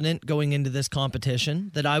confident going into this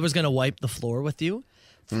competition that I was going to wipe the floor with you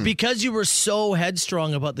because you were so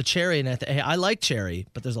headstrong about the cherry. And I like cherry,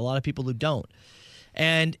 but there's a lot of people who don't.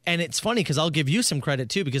 And it's funny because I'll give you some credit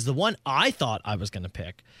too, because the one I thought I was going to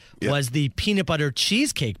pick was the peanut butter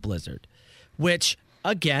cheesecake blizzard, which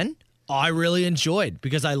again I really enjoyed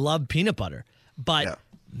because I love peanut butter. But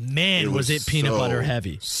man, was it peanut butter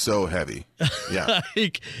heavy? So heavy, yeah,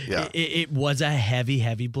 It was a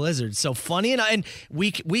heavy blizzard. So funny, and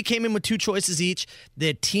we came in with two choices each.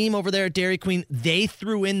 The team over there at Dairy Queen, they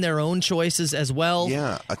threw in their own choices as well.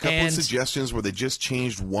 Yeah, a couple of suggestions where they just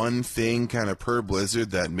changed one thing kind of per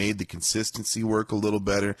blizzard that made the consistency work a little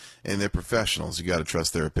better. And they're professionals; you got to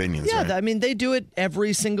trust their opinions. Yeah, right? I mean they do it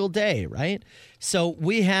every single day, right? So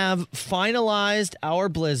we have finalized our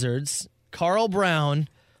blizzards. Carl Brown.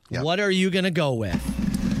 Yep. What are you going to go with?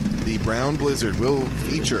 The Brown Blizzard will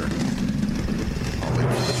feature. I'll wait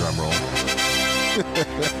for the drum roll.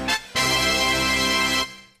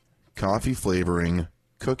 Coffee flavoring,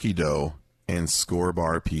 cookie dough, and score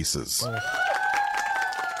bar pieces. Oh.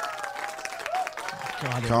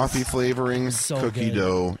 God, coffee flavoring, cookie good.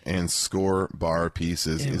 Dough, and score bar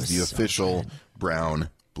pieces is the official Brown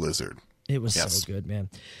Blizzard. It was so good, man.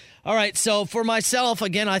 All right, so for myself,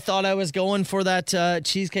 again, I thought I was going for that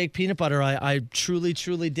cheesecake peanut butter. I truly,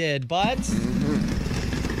 truly did, but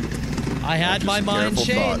I had my mind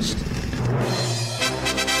changed.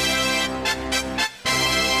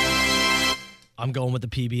 I'm going with the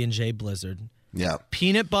PB&J Blizzard. Yeah.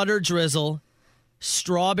 Peanut butter drizzle,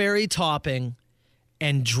 strawberry topping,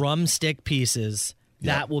 and drumstick pieces.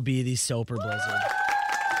 That will be the Soper Blizzard.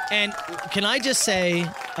 And can I just say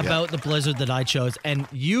about the blizzard that I chose, and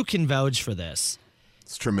you can vouch for this.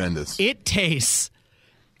 It's tremendous. It tastes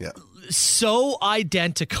so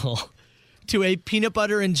identical to a peanut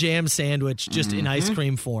butter and jam sandwich just in ice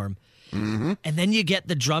cream form. Mm-hmm. And then you get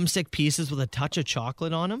the drumstick pieces with a touch of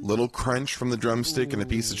chocolate on them. Little crunch from the drumstick and a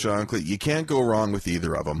piece of chocolate. You can't go wrong with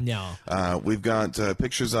either of them. No. We've got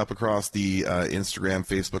pictures up across the Instagram,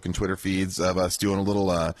 Facebook, and Twitter feeds of us doing a little,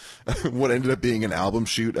 what ended up being an album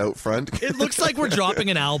shoot out front. It looks like we're dropping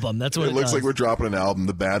an album. That's what it looks does. like we're dropping an album.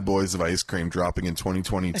 The Bad Boys of Ice Cream dropping in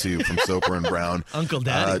 2022 from Soper and Brown. Uncle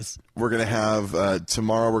Daddy's. We're going to have,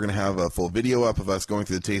 tomorrow, we're going to have a full video up of us going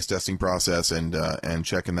through the taste testing process and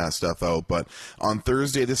checking that stuff out. But on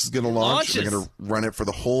Thursday, this is going to launch. We're going to run it for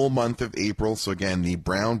the whole month of April. So again, the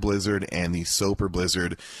Brown Blizzard and the Soper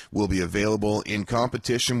Blizzard will be available in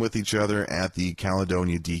competition with each other at the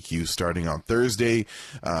Caledonia DQ starting on Thursday.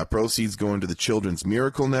 Proceeds going to the Children's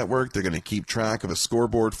Miracle Network. They're going to keep track of a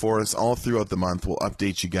scoreboard for us all throughout the month. We'll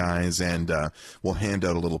update you guys, and we'll hand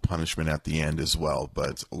out a little punishment at the end as well.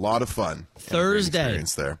 But a lot of fun. Thursday.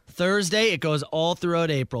 There. Thursday, it goes all throughout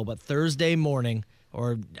April, but Thursday morning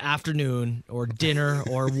or afternoon or dinner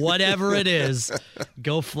or whatever it is,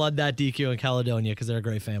 go flood that DQ in Caledonia because they're a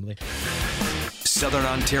great family. Southern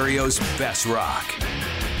Ontario's best rock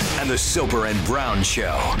and the Soper and Brown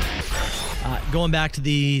Show. Going back to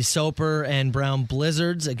the Soper and Brown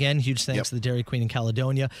Blizzards, again, huge thanks to the Dairy Queen in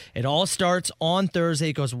Caledonia. It all starts on Thursday.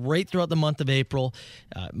 It goes right throughout the month of April.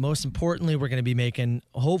 Most importantly, we're going to be making,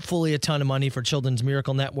 hopefully, a ton of money for Children's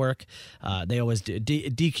Miracle Network. They always do.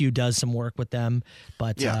 DQ does some work with them,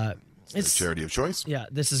 but it's a charity of choice. Yeah,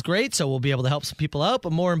 this is great, so we'll be able to help some people out.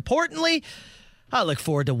 But more importantly, I look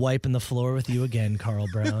forward to wiping the floor with you again, Carl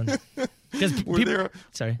Brown. Because we're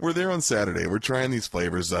there on Saturday. We're trying these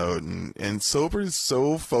flavors out, and Soper's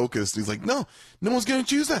so focused. He's like, no one's gonna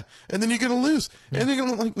choose that, and then you're gonna lose, and they're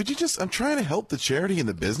gonna like, would you just? I'm trying to help the charity and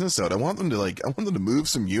the business out. I want them to move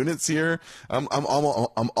some units here. I'm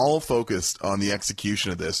all focused on the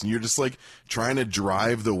execution of this, and you're just like trying to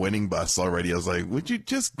drive the winning bus already. I was like, would you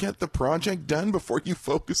just get the project done before you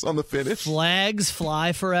focus on the finish? Flags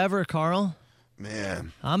fly forever, Carl.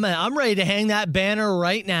 Man, I'm ready to hang that banner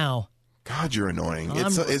right now. God, you're annoying.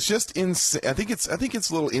 It's just I think it's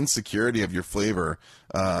a little insecurity of your flavor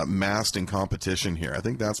masked in competition here. I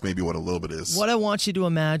think that's maybe what a little bit is. What I want you to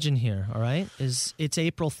imagine here, all right, is it's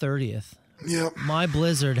April 30th. Yep. My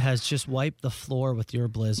blizzard has just wiped the floor with your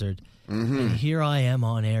blizzard. Mm-hmm. And here I am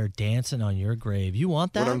on air dancing on your grave. You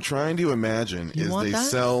want that? What I'm trying to imagine is they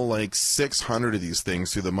sell like 600 of these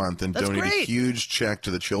things through the month and donate a huge check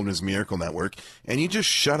to the Children's Miracle Network, and you just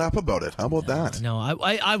shut up about it. How about that? No,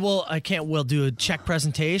 I will. I can't. We'll do a check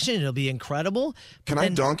presentation. It'll be incredible. Can I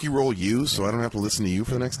donkey roll you so I don't have to listen to you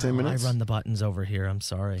for the next 10 minutes? I run the buttons over here. I'm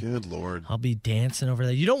sorry. Good Lord. I'll be dancing over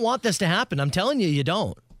there. You don't want this to happen. I'm telling you, you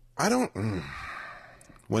don't. I don't.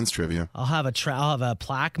 When's trivia? I'll have a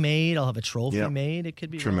plaque made. I'll have a trophy made. It could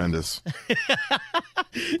be tremendous.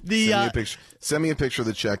 Send me a picture of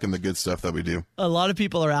the check and the good stuff that we do. A lot of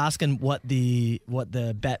people are asking what the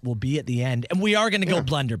bet will be at the end, and we are going to go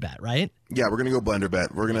blender bet, right? Yeah, we're going to go blender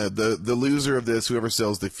bet. We're going to the loser of this, whoever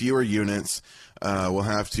sells the fewer units, will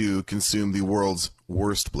have to consume the world's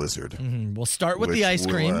worst blizzard. Mm-hmm. We'll start with the ice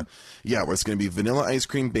cream. Where it's going to be vanilla ice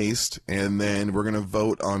cream based, and then we're going to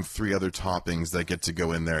vote on 3 other toppings that get to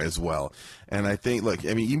go in there as well. And I think, look,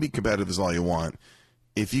 I mean, you can be competitive as all you want.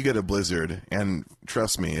 If you get a blizzard, and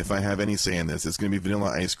trust me, if I have any say in this, it's going to be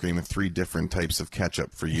vanilla ice cream and 3 different types of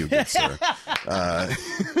ketchup for you, good sir.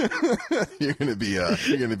 You're going to be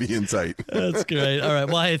in tight. That's great. All right.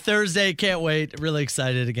 Well, hey, Thursday, can't wait. Really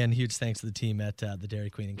excited. Again, huge thanks to the team at the Dairy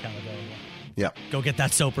Queen in Caledonia. Yeah. Go get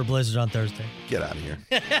that Soper Blizzard on Thursday. Get out of here.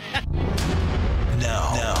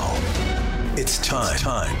 Now, it's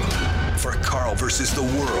time for Carl versus the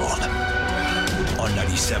world on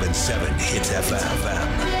 97.7 Hits FM.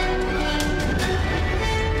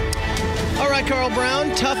 All right, Carl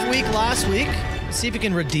Brown, tough week last week. See if you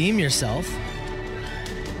can redeem yourself.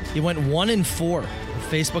 You went 1-4.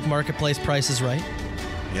 Facebook Marketplace Price is Right.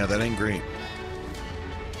 Yeah, that ain't great.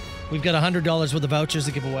 We've got $100 worth of vouchers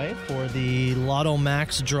to give away for the Lotto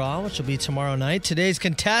Max draw, which will be tomorrow night. Today's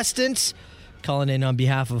contestants calling in on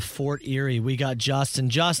behalf of Fort Erie. We got Justin.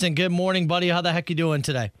 Justin, good morning, buddy. How the heck you doing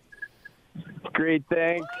today? Great,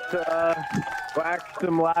 thanks. Waxed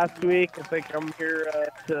him last week. I think I'm here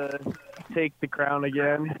to take the crown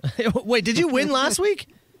again. Wait, did you win last week?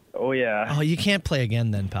 Oh, yeah. Oh, you can't play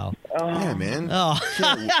again then, pal. Yeah, man. Oh,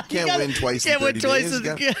 Can't win twice in 30 days.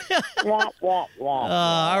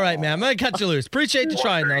 All right, man. I'm going to cut you loose. Appreciate you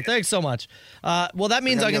trying, though. Thanks so much. Well, that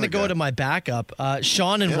means I'm going to go to my backup,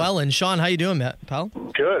 Sean and Welland. Sean, how you doing, pal?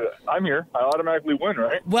 Good. I'm here. I automatically win,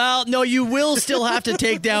 right? Well, no, you will still have to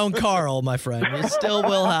take down Carl, my friend. You still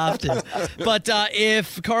will have to. But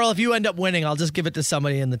if you end up winning, I'll just give it to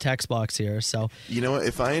somebody in the text box here. So you know what?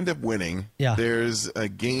 If I end up winning, there's a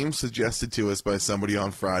game suggested to us by somebody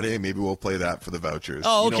on Friday. Maybe we'll play that for the vouchers.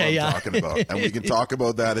 Oh, You okay, know what I'm talking about. And we can talk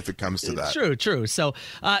about that if it comes to that. True. So,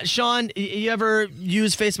 Sean, you ever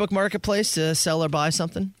use Facebook Marketplace to sell or buy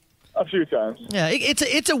something? A few times. Yeah,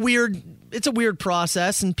 it's a weird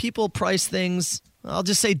process, and people price things, I'll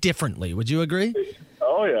just say, differently. Would you agree?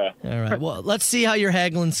 Oh, yeah. All right. Well, let's see how your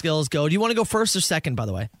haggling skills go. Do you want to go first or second, by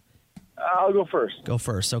the way? I'll go first. Go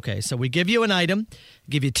first. Okay. So we give you an item,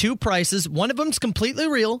 give you two prices. One of them's completely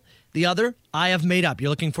real. The other, I have made up.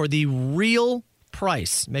 You're looking for the real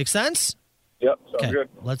price. Make sense? Yep. Sounds good.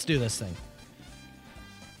 Let's do this thing.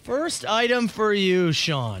 First item for you,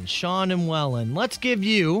 Sean and Welland. Let's give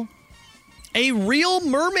you a real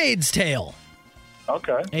mermaid's tail.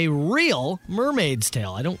 Okay. A real mermaid's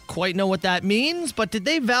tail. I don't quite know what that means, but did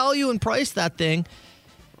they value and price that thing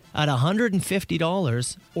at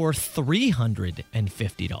 $150 or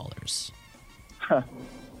 $350?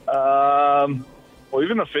 Well,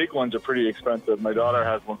 even the fake ones are pretty expensive. My daughter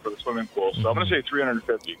has one for the swimming pool, so I'm going to say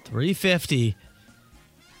 $350. $350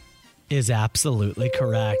 is absolutely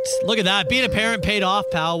correct. Look at that. Being a parent paid off,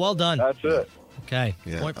 pal. Well done. That's it. Okay.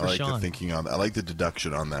 Yeah, Point for I like Sean. the thinking on that. I like the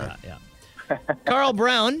deduction on that. Yeah. Carl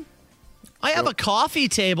Brown, I have a coffee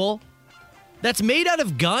table that's made out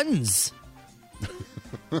of guns.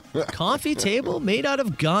 Coffee table made out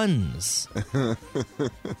of guns.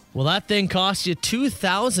 Will that thing cost you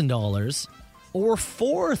 $2,000 or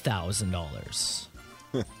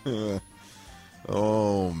 $4,000?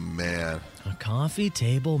 Oh, man. A coffee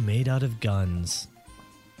table made out of guns.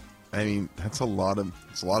 I mean, it's a lot of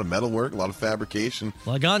metal work, a lot of fabrication. A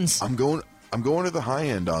lot of guns. I'm going to the high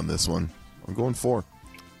end on this one. I'm going 4.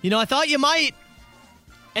 You know, I thought you might,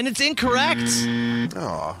 and it's incorrect.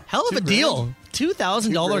 Oh, hell of a deal.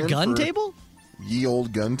 $2,000 gun table? Ye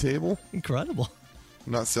old gun table? Incredible.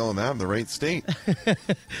 I'm not selling that in the right state. You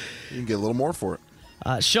can get a little more for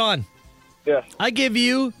it. Sean. Yeah. I give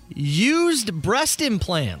you used breast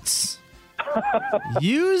implants.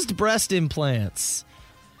 Used breast implants.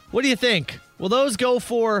 What do you think? Will those go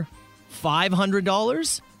for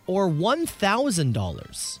 $500 or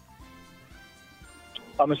 $1,000?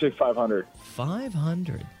 I'm going to say $500.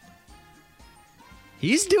 $500.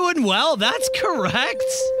 He's doing well. That's correct.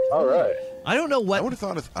 All right. I don't know what. I would have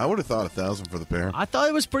thought $1,000 for the pair. I thought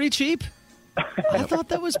it was pretty cheap. I thought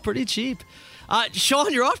that was pretty cheap.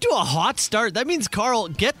 Sean, you're off to a hot start. That means, Carl,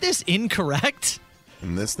 get this incorrect.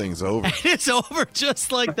 And this thing's over. And it's over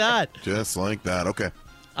just like that. Just like that. Okay.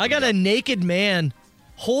 I got a naked man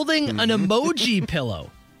holding an emoji pillow.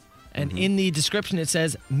 And in the description it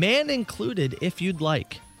says, man included if you'd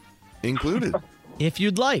like. Included? If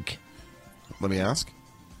you'd like. Let me ask,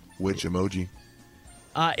 which emoji?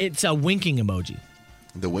 It's a winking emoji.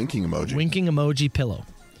 The winking emoji. Winking emoji pillow.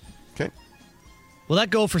 Okay. Will that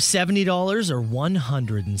go for $70 or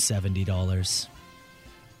 $170?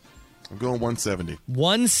 I'm going $170.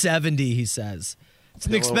 $170, he says. It's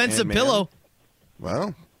an expensive pillow.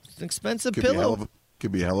 Well, it's an expensive pillow.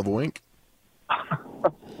 Could be a hell of a wink.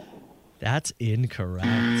 That's incorrect.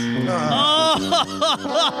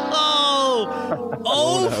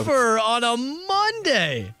 Over on a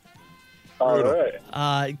Monday. All right.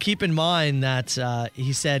 Keep in mind that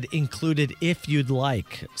he said included if you'd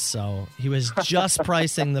like. So he was just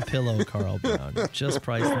pricing the pillow, Carl Brown. Just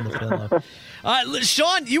pricing the pillow.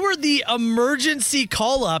 Sean, you were the emergency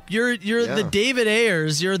call-up. You're the David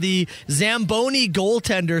Ayers. You're the Zamboni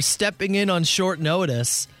goaltender stepping in on short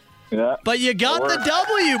notice. Yeah. But you got the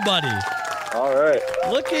W, buddy. All right.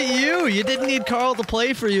 Look at you. You didn't need Carl to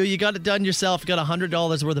play for you. You got it done yourself. You got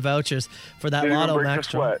 $100 worth of vouchers for that Lotto Max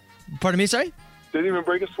draw. Pardon me, sorry? Didn't even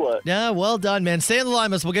break a sweat. Yeah, well done, man. Stay on the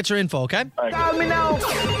line, we'll get your info, okay? Call me now.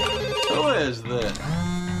 Who is this?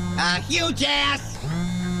 Huge ass.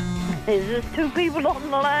 Is this two people on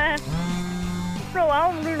the line? No,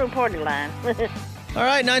 I don't do no party line. All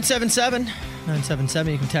right, 977.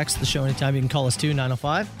 977. You can text the show anytime. You can call us too,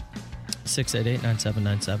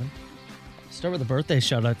 905-688-9797. Start with a birthday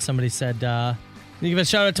shout out. Somebody said, you give a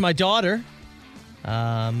shout out to my daughter.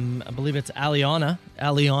 I believe it's Aliana.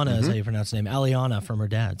 Aliana is how you pronounce the name. Aliana from her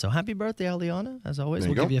dad. So happy birthday, Aliana. As always,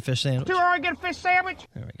 we'll give you a fish sandwich. Do I get a fish sandwich?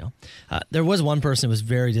 There we go. There was one person who was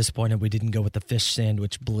very disappointed we didn't go with the fish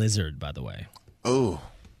sandwich blizzard, by the way. Oh,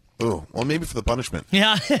 Oh, well, maybe for the punishment.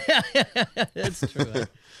 Yeah, that's true.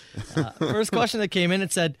 First question that came in,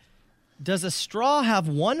 it said, does a straw have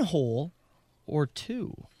one hole or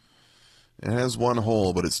two? It has one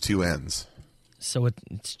hole, but it's two ends. So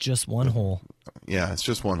it's just one hole. Yeah, it's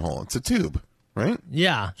just one hole. It's a tube, right?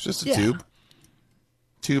 Yeah. It's just a tube.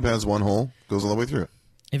 Tube has one hole, goes all the way through.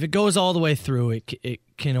 If it goes all the way through, it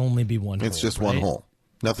can only be one hole. It's just one hole.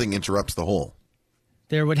 Nothing interrupts the hole.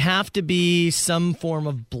 There would have to be some form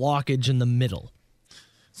of blockage in the middle.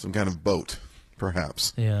 Some kind of boat,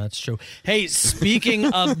 perhaps. Yeah, that's true. Hey,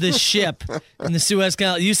 speaking of the ship in the Suez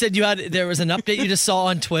Canal, you said there was an update you just saw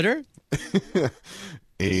on Twitter?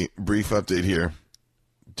 A brief update here.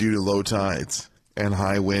 Due to low tides and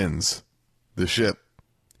high winds, the ship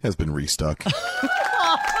has been restuck.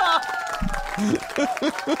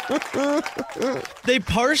 They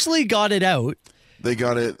partially got it out. They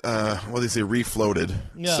got it, refloated.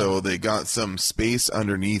 Yeah. So they got some space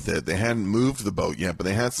underneath it. They hadn't moved the boat yet, but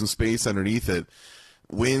they had some space underneath it.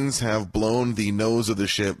 Winds have blown the nose of the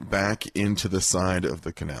ship back into the side of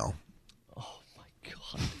the canal. Oh, my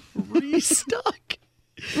God. Restuck.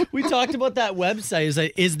 We talked about that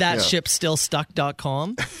website. Is that ship still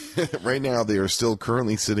stuck.com? Right now, they are still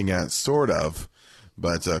currently sitting at sort of,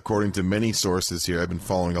 but according to many sources here, I've been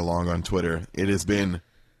following along on Twitter, it has been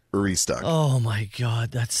restuck. Oh my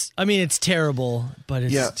God, it's terrible, but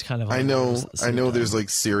it's kind of. I know there's like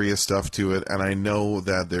serious stuff to it, and I know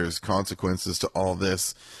that there's consequences to all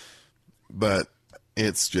this, but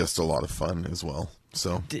it's just a lot of fun as well.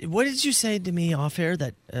 So, what did you say to me off air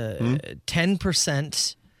that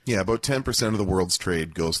 10%? Yeah, about 10% of the world's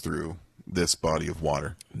trade goes through this body of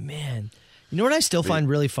water. Man, you know what I still find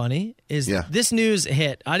really funny is this news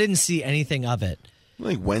hit. I didn't see anything of it.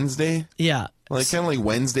 Like Wednesday? Yeah. Like kind of like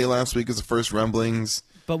Wednesday last week was the first rumblings.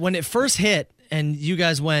 But when it first hit and you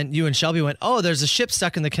and Shelby went, oh, there's a ship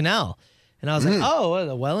stuck in the canal. And I was like, oh,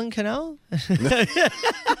 the Welland Canal?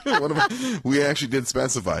 We actually did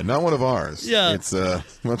specify, not one of ours. Yeah. It's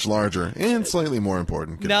much larger and slightly more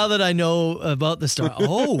important. Now that I know about the story,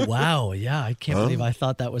 oh, wow. Yeah, I can't believe I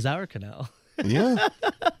thought that was our canal. Yeah.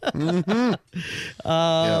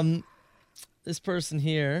 This person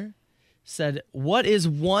here said, what is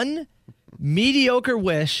one mediocre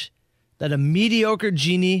wish that a mediocre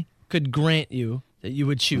genie could grant you that you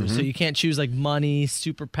would choose? So you can't choose like money,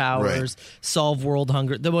 superpowers, solve world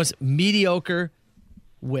hunger. The most mediocre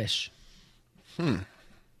wish. Can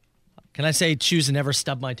I say choose to never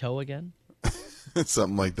stub my toe again?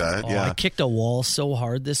 Something like that, I kicked a wall so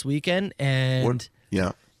hard this weekend, and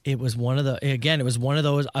it was one of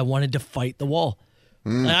those I wanted to fight the wall.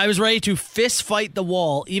 And I was ready to fist fight the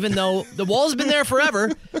wall, even though the wall's been there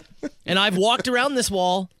forever, and I've walked around this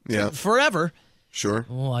wall forever. Sure.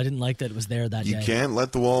 Oh, I didn't like that it was there that day. You can't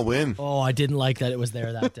let the wall win. Oh, I didn't like that it was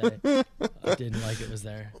there that day. I didn't like it was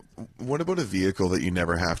there. What about a vehicle that you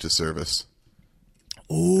never have to service?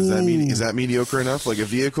 Ooh. Is that mediocre enough? Like a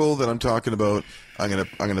vehicle that I'm talking about, I'm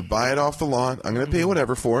gonna buy it off the lot. I'm gonna pay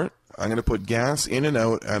whatever for it. I'm gonna put gas in and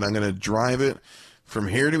out, and I'm gonna drive it from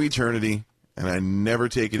here to eternity. And I never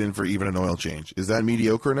take it in for even an oil change. Is that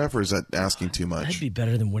mediocre enough, or is that asking too much? That'd be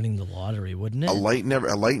better than winning the lottery, wouldn't it? A light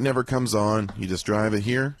never comes on. You just drive it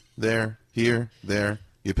here, there. You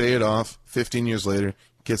pay it off. 15 years later,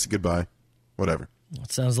 kiss it goodbye. Whatever.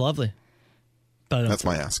 That sounds lovely. But that's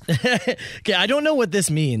my ask. Okay, I don't know what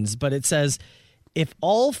this means, but it says, if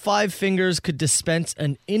all 5 fingers could dispense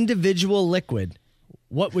an individual liquid,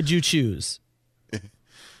 what would you choose?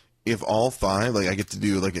 If all 5, like I get to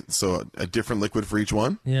do a different liquid for each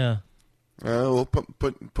one. Yeah. We'll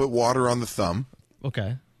put water on the thumb.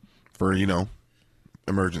 Okay. For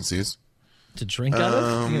emergencies. To drink out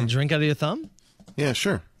of? You gonna drink out of your thumb? Yeah,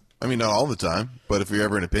 sure. I mean, not all the time, but if you're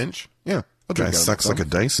ever in a pinch, yeah, I'll drink. Guy sucks like a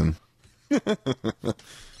Dyson.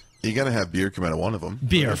 You gotta have beer come out of one of them.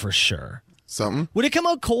 Beer for sure. Something. Would it come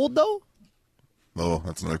out cold though? Oh,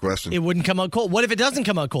 that's another question. It wouldn't come out cold. What if it doesn't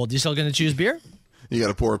come out cold? You still gonna choose beer? You got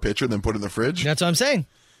to pour a pitcher, then put it in the fridge? That's what I'm saying.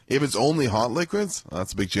 If it's only hot liquids,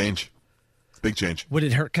 that's a big change. It's a big change. Would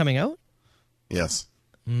it hurt coming out? Yes.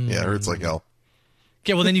 Yeah, it hurts like hell.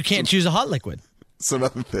 Okay, well then you can't choose a hot liquid. So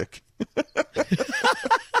nothing thick.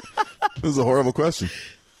 This is a horrible question.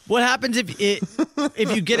 What happens if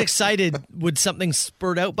you get excited? Would something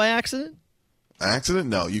spurt out by accident? Accident?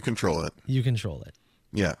 No, you control it. You control it.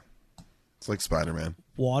 Yeah. It's like Spider-Man.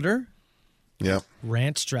 Water? Yep.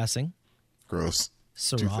 Ranch dressing? Gross.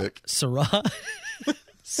 Too thick. Sriracha.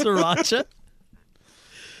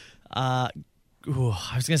 I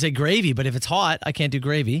was going to say gravy, but if it's hot, I can't do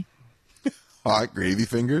gravy. Hot gravy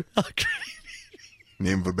finger? Hot gravy.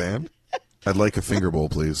 Name of a band? I'd like a finger bowl,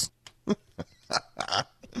 please.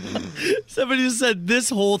 Somebody just said this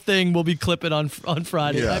whole thing will be clipping on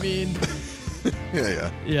Friday. Yeah. I mean,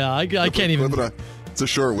 yeah. I can't even. It's a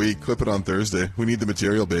short week. Clip it on Thursday. We need the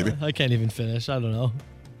material, baby. I can't even finish. I don't know.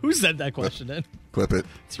 Who said that question then? Clip it.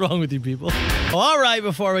 What's wrong with you people? All right,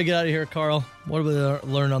 before we get out of here, Carl, what did we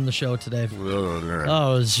learn on the show today? I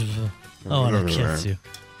want to kiss you.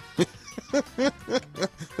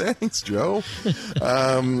 Thanks, Joe.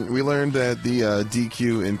 We learned that the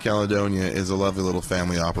DQ in Caledonia is a lovely little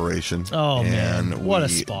family operation. Oh, man. What a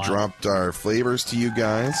we spot. Dropped our flavors to you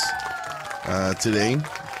guys today,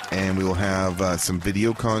 and we will have some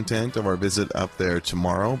video content of our visit up there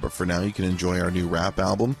tomorrow. But for now, you can enjoy our new rap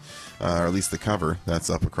album, or at least the cover that's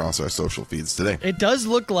up across our social feeds today. It does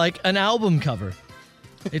look like an album cover.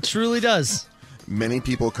 It truly does. Many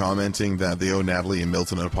people commenting that they owe Natalie and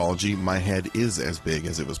Milton an apology. My head is as big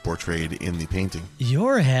as it was portrayed in the painting.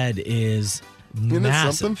 Your head is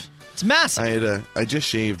massive. It's massive. I just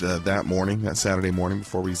shaved that morning, that Saturday morning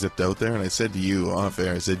before we zipped out there, and I said to you off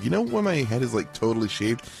air, I said, you know when my head is like totally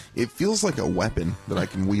shaved, it feels like a weapon that I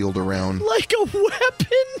can wield around. Like a weapon?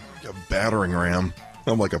 Like a battering ram.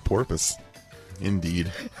 I'm like a porpoise.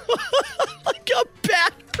 Indeed. Like a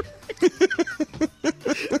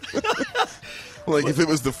Like if it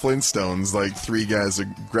was the Flintstones, like three guys would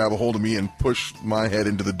grab a hold of me and push my head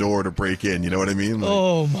into the door to break in. You know what I mean? Like,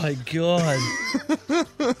 oh my God.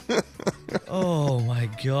 Oh my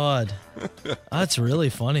God. That's really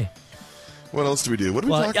funny. What else do we do? What do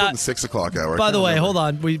we talk about in the 6 o'clock hour? By the way, hold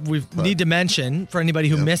on. We need to mention, for anybody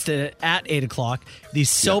who missed it at 8 o'clock, the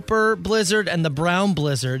Soper Blizzard and the Brown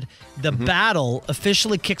Blizzard, the battle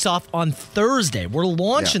officially kicks off on Thursday. We're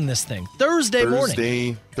launching this thing Thursday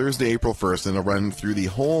morning. Thursday, April 1st, and it'll run through the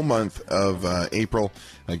whole month of April,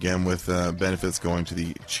 again with benefits going to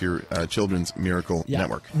the Children's Miracle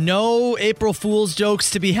Network. No April Fool's jokes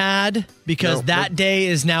to be had because that day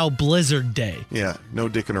is now Blizzard Day. Yeah, no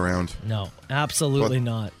dicking around. No, absolutely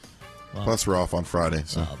not. Well, plus, we're off on Friday.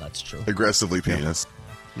 So that's true. Aggressively paying us.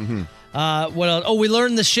 Mm-hmm. What else? Oh, we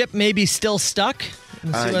learned the ship may be still stuck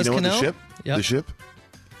in the Suez you know Canal. What the ship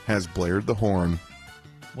has blared the horn.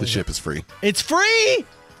 The ship is free. It's free?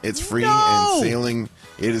 It's free and sailing.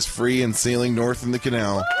 It is free and sailing north in the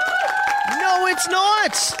canal. No, it's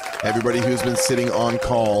not. Everybody who's been sitting on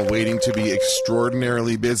call waiting to be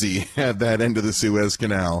extraordinarily busy at that end of the Suez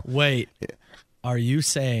Canal. Wait, are you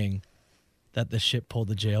saying that the ship pulled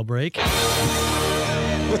the jailbreak?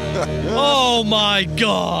 Oh my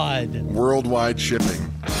God. Worldwide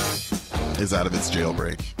shipping is out of its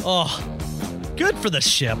jailbreak. Oh, good for the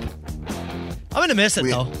ship. I'm going to miss it,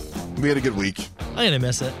 though. We had a good week. I'm going to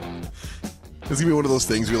miss it. It's going to be one of those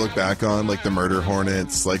things we look back on, like the Murder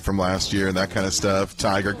Hornets, like from last year and that kind of stuff.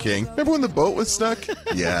 Tiger King. Remember when the boat was stuck?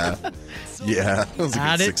 Yeah. Yeah. That was a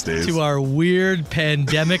good 6 days. To our weird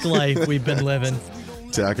pandemic life we've been living.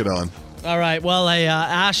 Tack it on. All right. Well,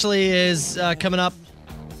 Ashley is coming up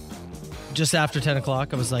just after 10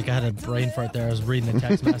 o'clock. I was like, I had a brain fart there. I was reading a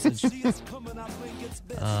text message.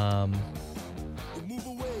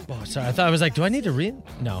 Oh, sorry. I thought I was like, do I need to read?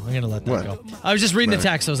 No, I'm going to let that go. I was just reading the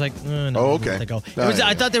text. I was like, no. Oh, okay. Let that go.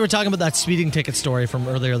 I thought they were talking about that speeding ticket story from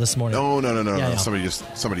earlier this morning. No. Yeah. Somebody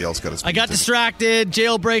else got a speeding I got ticket. distracted.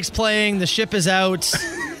 Jailbreak's playing. The ship is out.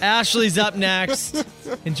 Ashley's up next.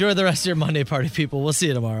 Enjoy the rest of your Monday party, people. We'll see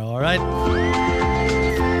you tomorrow, all right?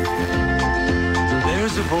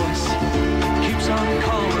 There's a voice keeps on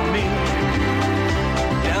calling me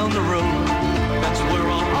down the road. That's where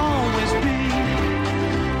I'll always be.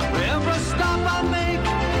 Every stop I make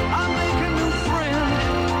a new friend.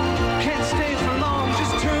 Can't stay for long,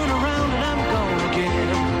 just turn around and I'm gone again.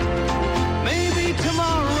 Maybe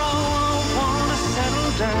tomorrow I'll wanna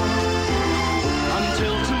settle down.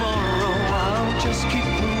 Until tomorrow I'll just keep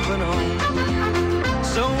moving on.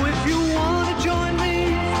 So if you wanna join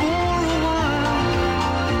me for a while,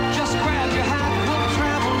 just grab your hat, we'll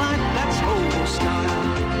travel like that's old style.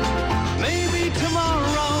 Maybe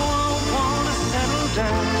tomorrow I'll wanna settle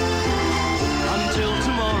down. Until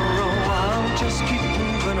tomorrow I'll just keep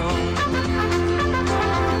moving on.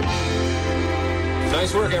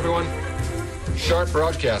 Nice work, everyone. Sharp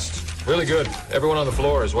broadcast. Really good. Everyone on the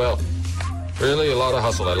floor as well. Really a lot of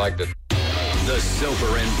hustle. I liked it. The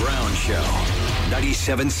Soper and Brown Show.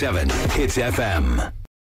 97.7 Hits FM.